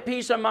not at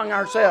peace among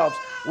ourselves,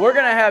 we're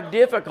going to have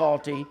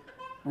difficulty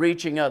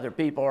reaching other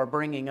people or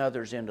bringing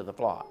others into the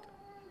flock.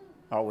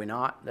 Are we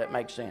not? That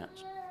makes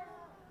sense.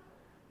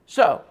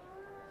 So,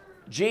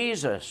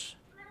 Jesus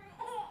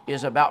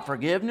is about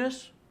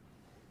forgiveness,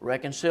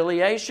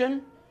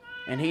 reconciliation,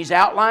 and He's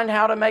outlined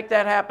how to make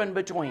that happen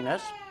between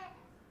us,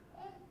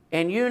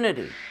 and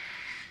unity.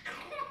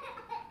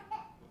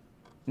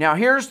 Now,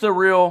 here's the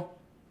real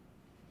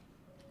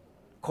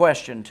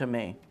question to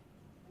me.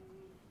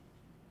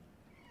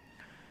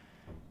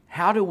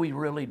 How do we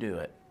really do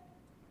it?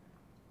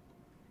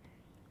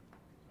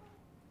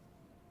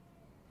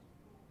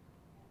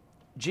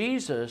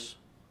 Jesus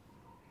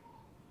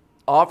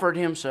offered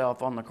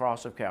Himself on the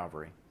cross of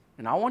Calvary.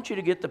 And I want you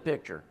to get the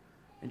picture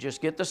and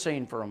just get the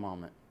scene for a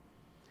moment.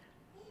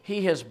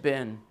 He has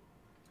been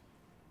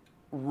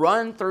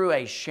run through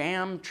a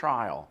sham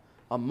trial,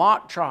 a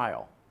mock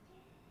trial.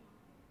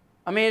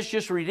 I mean, it's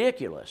just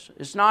ridiculous.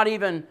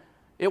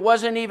 It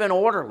wasn't even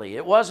orderly.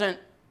 It wasn't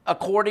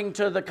according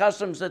to the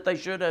customs that they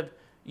should have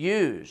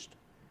used.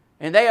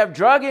 And they have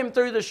drug Him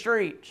through the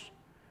streets.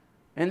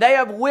 And they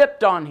have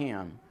whipped on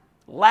Him,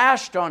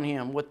 lashed on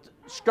Him with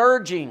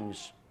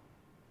scourgings.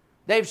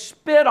 They've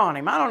spit on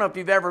Him. I don't know if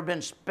you've ever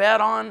been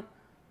spat on.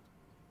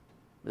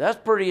 That's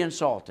pretty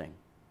insulting.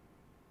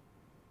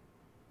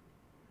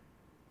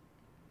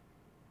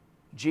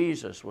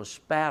 Jesus was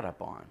spat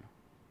upon.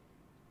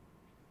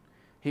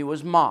 He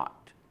was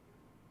mocked.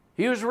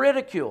 He was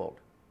ridiculed.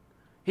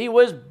 He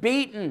was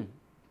beaten.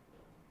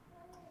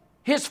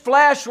 His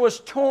flesh was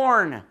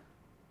torn.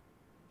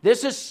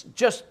 This is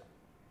just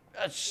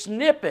a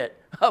snippet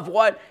of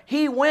what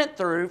He went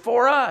through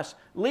for us,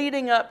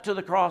 leading up to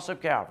the cross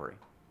of Calvary.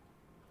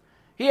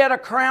 He had a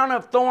crown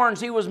of thorns.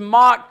 He was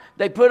mocked.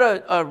 They put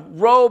a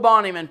robe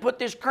on Him and put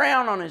this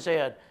crown on His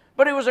head.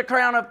 But it was a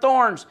crown of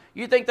thorns.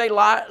 You think they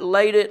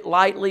laid it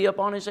lightly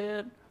upon His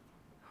head?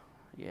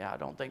 Yeah, I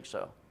don't think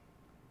so.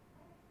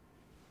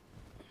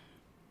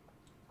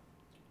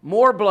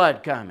 More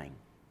blood coming.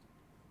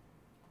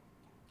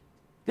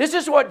 This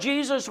is what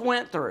Jesus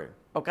went through,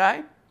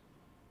 okay?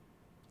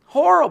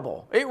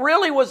 Horrible. It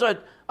really was a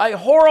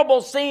horrible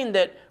scene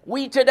that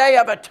we today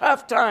have a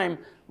tough time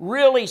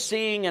really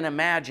seeing and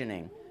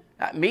imagining.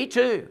 Me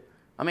too.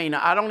 I mean,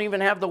 I don't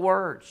even have the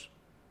words.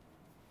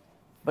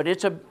 But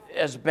it's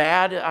as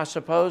bad, I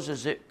suppose,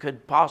 as it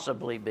could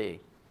possibly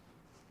be.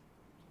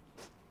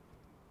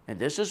 And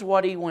this is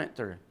what He went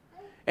through.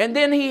 And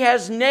then He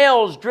has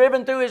nails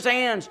driven through His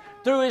hands,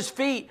 through His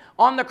feet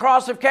on the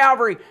cross of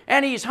Calvary.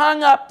 And He's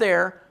hung up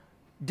there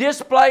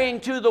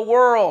displaying to the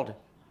world.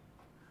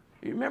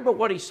 You remember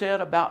what He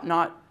said about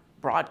not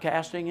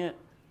broadcasting it,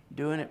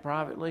 doing it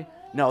privately?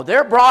 No,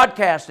 they're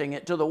broadcasting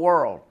it to the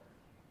world.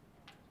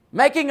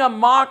 Making a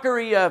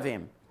mockery of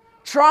Him.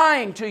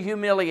 Trying to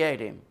humiliate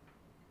Him.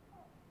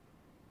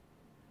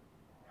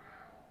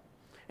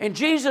 And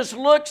Jesus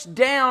looks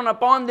down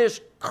upon this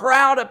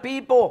crowd of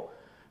people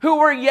who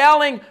were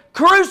yelling,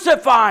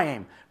 "Crucify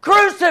Him!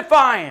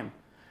 Crucify Him!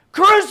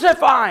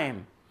 Crucify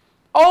Him!"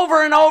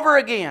 Over and over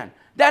again.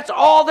 That's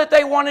all that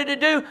they wanted to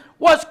do,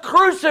 was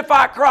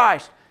crucify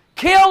Christ.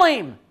 Kill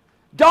Him.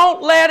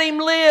 Don't let Him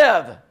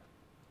live.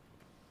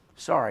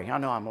 Sorry, I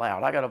know I'm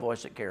loud. I got a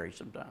voice that carries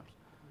sometimes.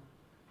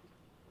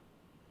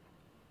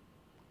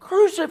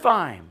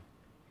 Crucify Him.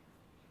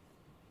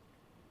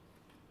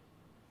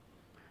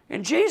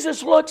 And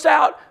Jesus looks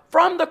out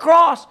from the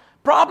cross,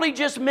 probably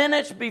just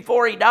minutes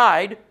before He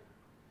died,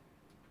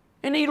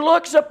 and He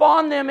looks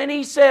upon them and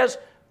He says,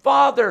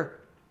 "Father,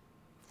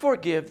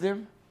 forgive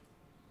them.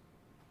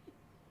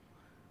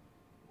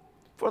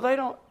 For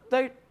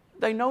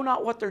they know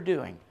not what they're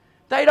doing."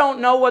 They don't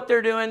know what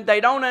they're doing. They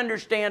don't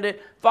understand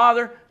it.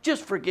 Father,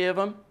 just forgive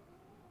them.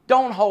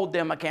 Don't hold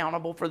them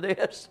accountable for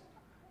this.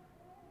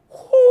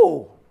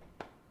 Whew.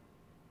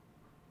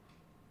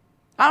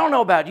 I don't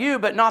know about you,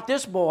 but not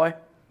this boy.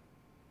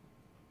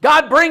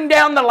 God, bring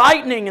down the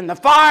lightning and the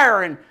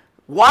fire and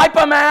wipe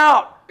them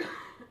out.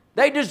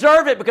 They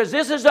deserve it because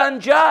this is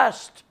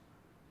unjust.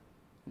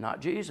 Not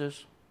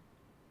Jesus.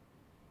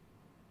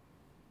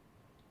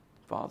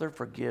 Father,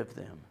 forgive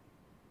them.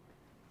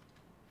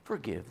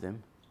 Forgive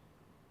them.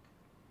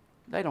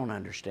 They don't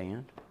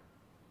understand.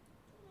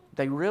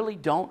 They really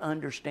don't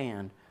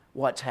understand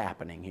what's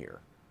happening here.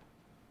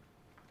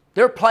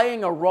 They're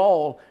playing a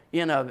role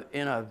in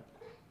a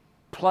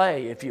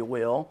play, if you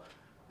will,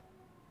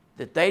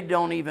 that they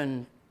don't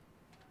even,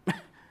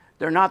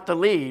 they're not the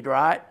lead,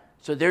 right?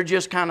 So they're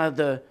just kind of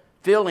the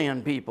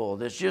fill-in people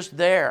that's just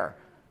there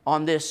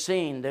on this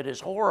scene that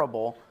is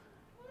horrible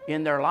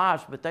in their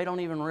lives, but they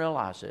don't even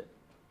realize it.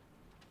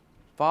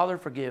 Father,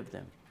 forgive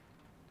them.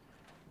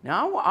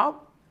 Now,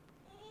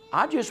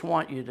 I just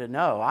want you to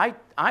know,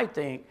 I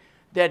think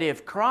that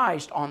if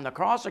Christ on the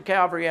cross of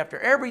Calvary, after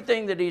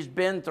everything that He's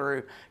been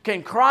through,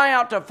 can cry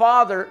out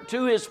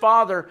to His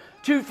Father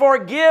to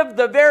forgive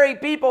the very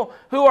people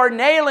who are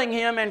nailing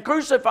Him and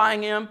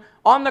crucifying Him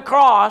on the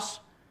cross,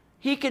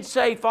 He could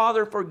say,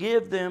 "Father,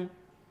 forgive them."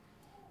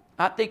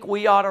 I think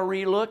we ought to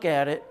relook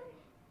at it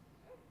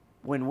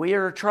when we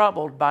are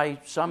troubled by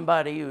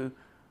somebody who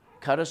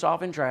cut us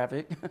off in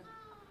traffic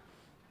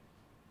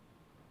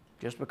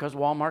just because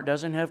Walmart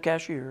doesn't have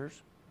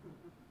cashiers.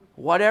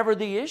 Whatever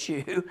the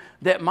issue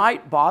that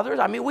might bother us.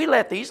 I mean, we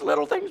let these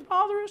little things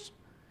bother us.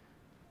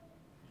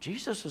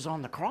 Jesus is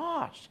on the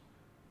cross.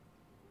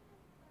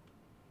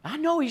 I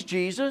know He's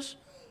Jesus.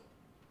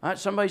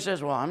 Somebody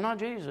says, "Well, I'm not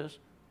Jesus."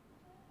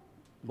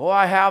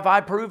 Boy, have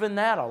I proven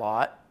that a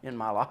lot in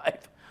my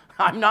life.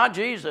 I'm not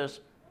Jesus.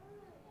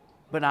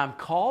 But I'm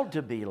called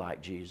to be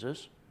like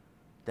Jesus.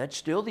 That's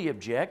still the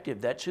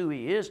objective. That's who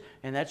He is,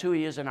 and that's who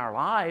He is in our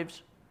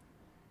lives.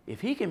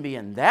 If He can be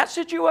in that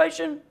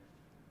situation,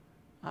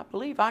 I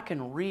believe I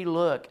can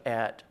relook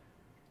at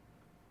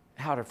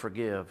how to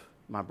forgive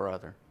my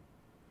brother,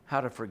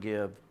 how to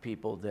forgive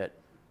people that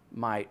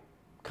might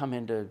come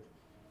into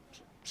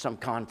some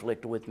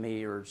conflict with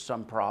me or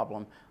some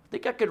problem. I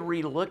think I could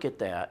relook at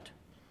that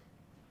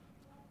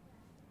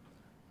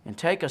and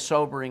take a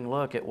sobering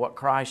look at what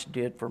Christ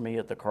did for me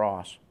at the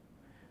cross.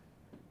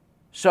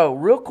 So,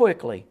 real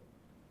quickly,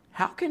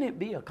 how can it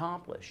be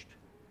accomplished?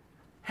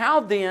 How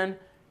then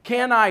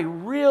can I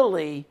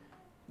really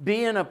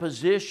be in a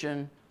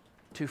position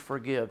to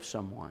forgive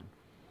someone?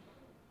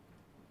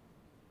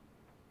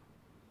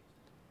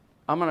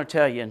 I'm going to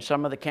tell you, in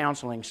some of the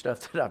counseling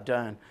stuff that I've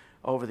done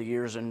over the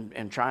years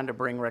and trying to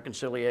bring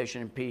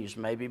reconciliation and peace,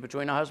 maybe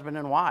between a husband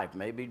and wife,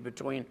 maybe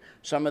between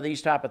some of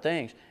these type of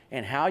things,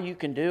 and how you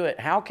can do it.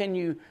 How can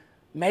you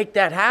make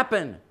that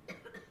happen?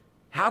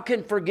 How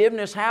can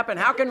forgiveness happen?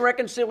 How can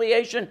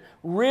reconciliation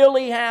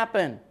really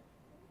happen?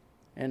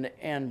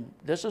 And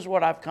this is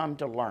what I've come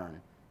to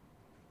learn.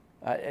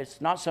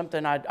 It's not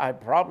something I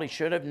probably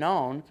should have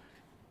known,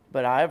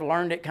 but I've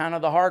learned it kind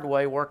of the hard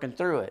way working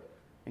through it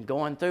and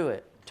going through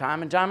it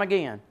time and time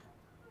again.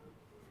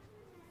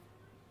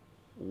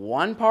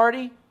 One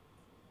party,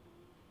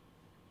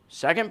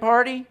 second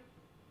party,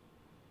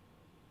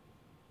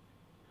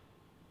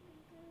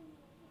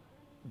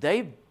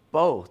 they've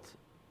both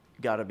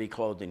got to be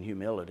clothed in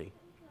humility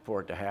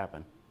for it to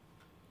happen.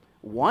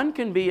 One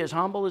can be as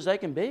humble as they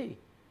can be,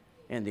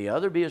 and the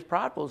other be as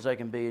prideful as they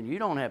can be, and you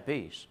don't have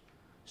peace.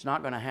 It's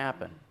not going to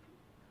happen.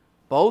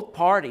 Both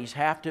parties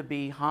have to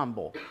be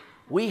humble.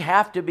 We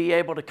have to be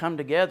able to come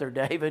together,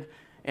 David,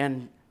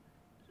 and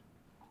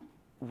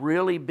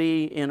really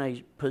be in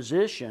a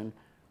position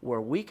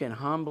where we can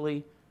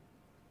humbly,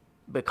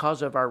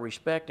 because of our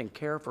respect and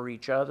care for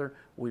each other,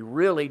 we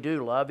really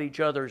do love each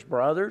other as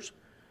brothers.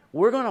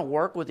 We're going to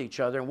work with each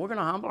other and we're going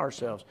to humble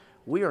ourselves.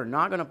 We are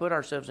not going to put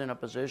ourselves in a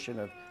position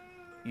of,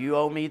 you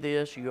owe me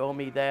this, you owe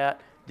me that,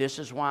 this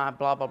is why,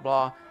 blah, blah,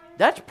 blah.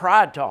 That's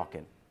pride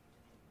talking.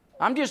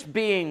 I'm just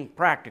being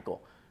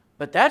practical.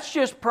 But that's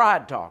just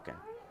pride talking.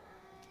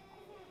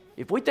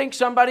 If we think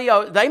somebody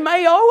they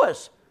may owe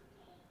us.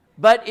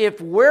 But if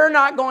we're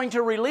not going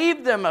to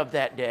relieve them of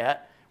that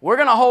debt, we're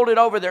going to hold it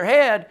over their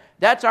head,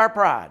 that's our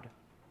pride.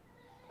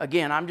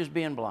 Again, I'm just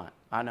being blunt.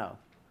 I know.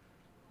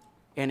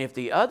 And if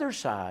the other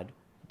side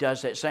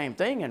does that same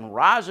thing and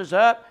rises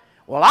up,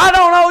 well, I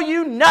don't owe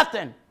you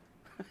nothing,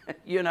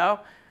 you know,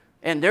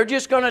 and they're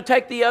just going to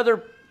take the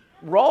other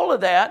role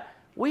of that,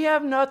 we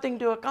have nothing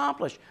to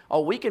accomplish.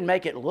 Oh, we can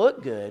make it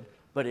look good,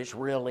 but it's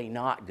really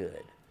not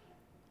good,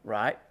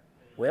 right?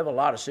 We have a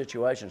lot of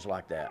situations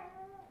like that.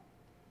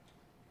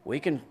 We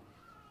can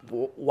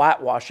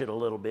whitewash it a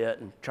little bit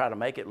and try to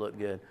make it look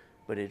good,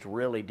 but it's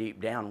really deep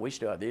down. We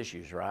still have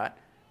issues, right?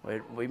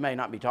 We may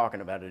not be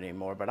talking about it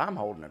anymore, but I'm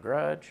holding a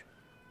grudge.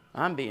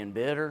 I'm being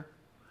bitter,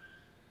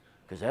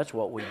 because that's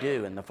what we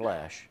do in the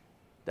flesh.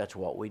 That's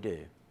what we do.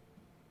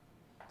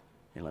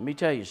 And let me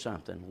tell you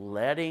something.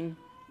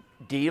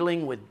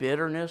 Dealing with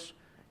bitterness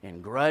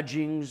and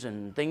grudgings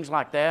and things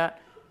like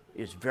that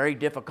is very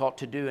difficult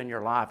to do in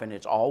your life, and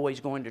it's always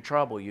going to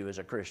trouble you as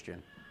a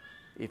Christian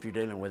if you're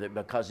dealing with it,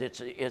 because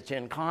it's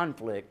in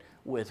conflict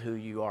with who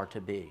you are to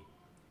be.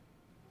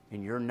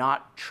 And you're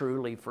not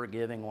truly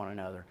forgiving one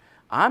another.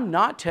 I'm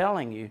not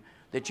telling you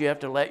that you have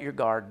to let your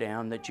guard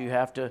down, that you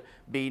have to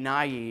be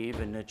naive,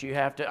 and that you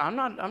have to... I'm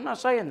not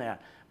saying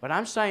that. But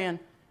I'm saying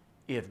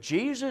if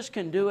Jesus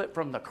can do it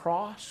from the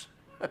cross,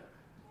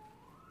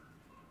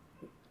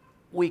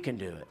 we can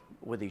do it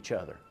with each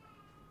other.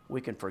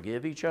 We can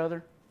forgive each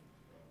other.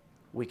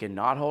 We can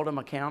not hold them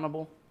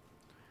accountable.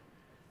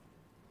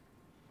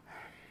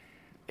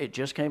 It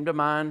just came to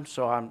mind,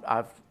 so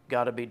I've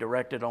got to be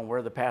directed on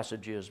where the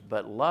passage is.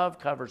 But love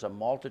covers a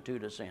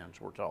multitude of sins,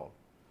 we're told.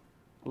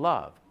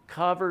 Love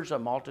covers a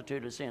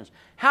multitude of sins.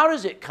 How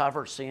does it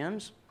cover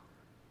sins?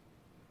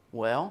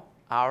 Well,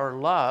 our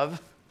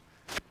love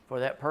for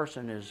that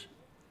person is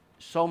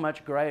so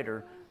much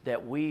greater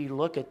that we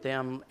look at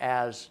them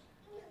as,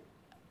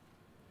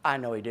 I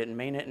know he didn't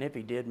mean it, and if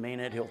he did mean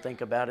it, he'll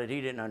think about it.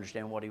 He didn't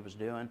understand what he was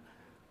doing.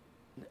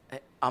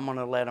 I'm going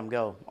to let him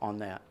go on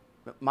that.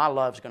 My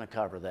love's going to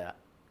cover that.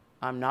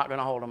 I'm not going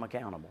to hold him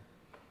accountable.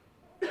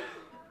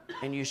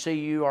 And you see,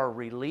 you are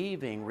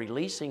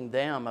releasing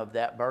them of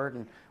that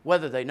burden,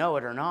 whether they know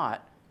it or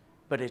not,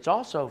 but it's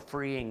also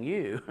freeing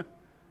you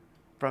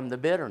from the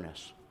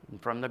bitterness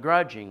and from the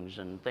grudgings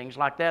and things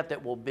like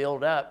that will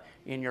build up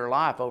in your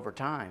life over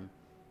time.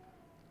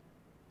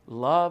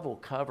 Love will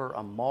cover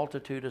a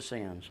multitude of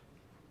sins.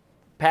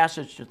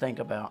 Passage to think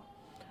about.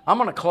 I'm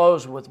going to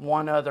close with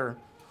one other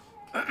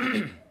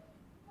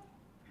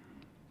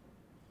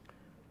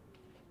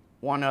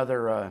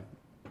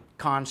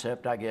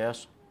concept, I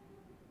guess,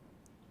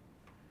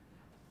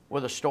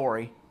 with a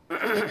story.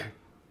 I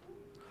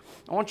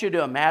want you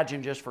to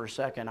imagine just for a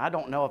second. I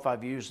don't know if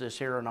I've used this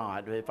here or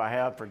not. If I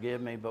have,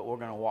 forgive me, but we're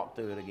going to walk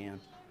through it again.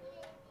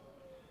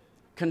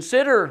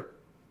 Consider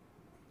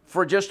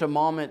for just a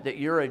moment that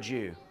you're a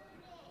Jew.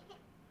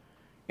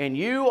 And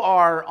you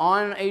are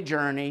on a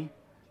journey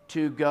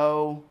to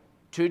go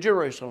to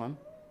Jerusalem,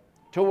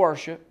 to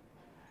worship,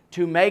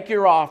 to make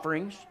your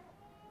offerings,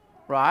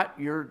 right?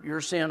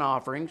 Your sin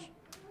offerings.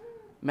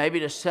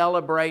 Maybe to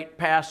celebrate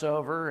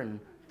Passover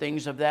and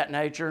things of that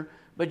nature.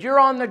 But you're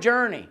on the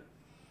journey.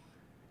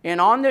 And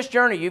on this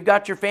journey, you've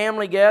got your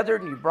family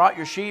gathered and you brought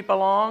your sheep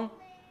along,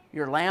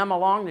 your lamb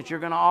along that you're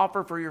going to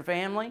offer for your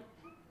family.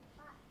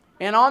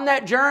 And on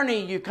that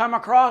journey, you come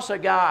across a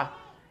guy,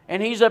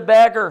 and he's a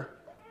beggar.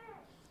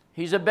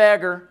 He's a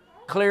beggar,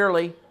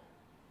 clearly.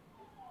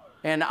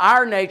 And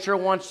our nature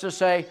wants to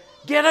say,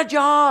 get a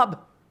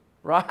job,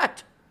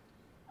 right?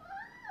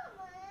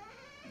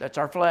 That's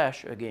our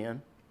flesh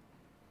again.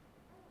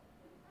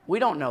 We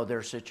don't know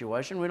their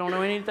situation. We don't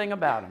know anything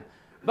about him.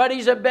 But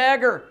he's a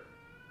beggar.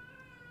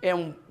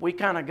 And we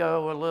kind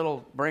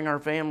of bring our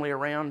family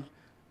around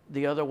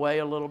the other way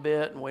a little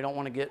bit, and we don't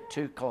want to get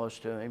too close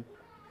to him.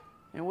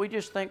 And we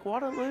just think,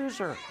 what a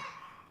loser.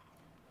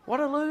 What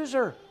a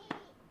loser.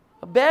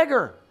 A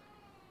beggar.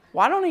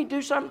 Why don't he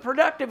do something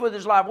productive with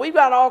his life? We've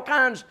got all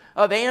kinds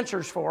of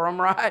answers for him,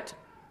 right?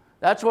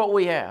 That's what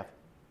we have.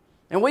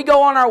 And we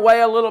go on our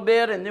way a little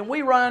bit, and then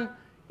we run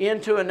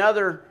into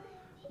another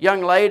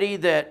young lady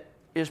that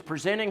is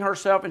presenting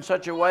herself in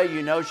such a way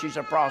you know she's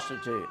a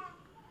prostitute.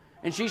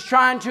 And she's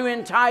trying to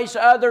entice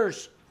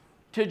others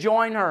to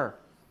join her.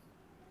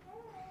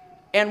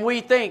 And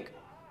we think,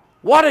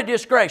 what a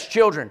disgrace.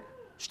 Children,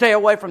 stay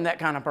away from that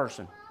kind of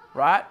person,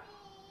 right?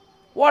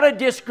 What a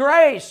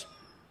disgrace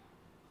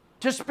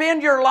to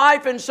spend your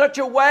life in such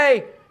a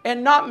way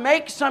and not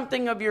make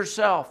something of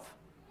yourself.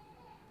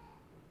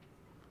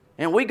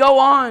 And we go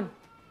on.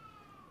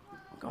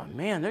 We're going,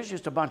 man, there's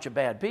just a bunch of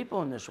bad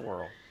people in this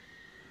world.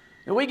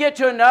 And we get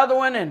to another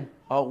one and,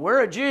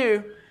 we're a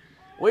Jew.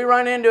 We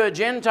run into a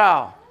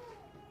Gentile.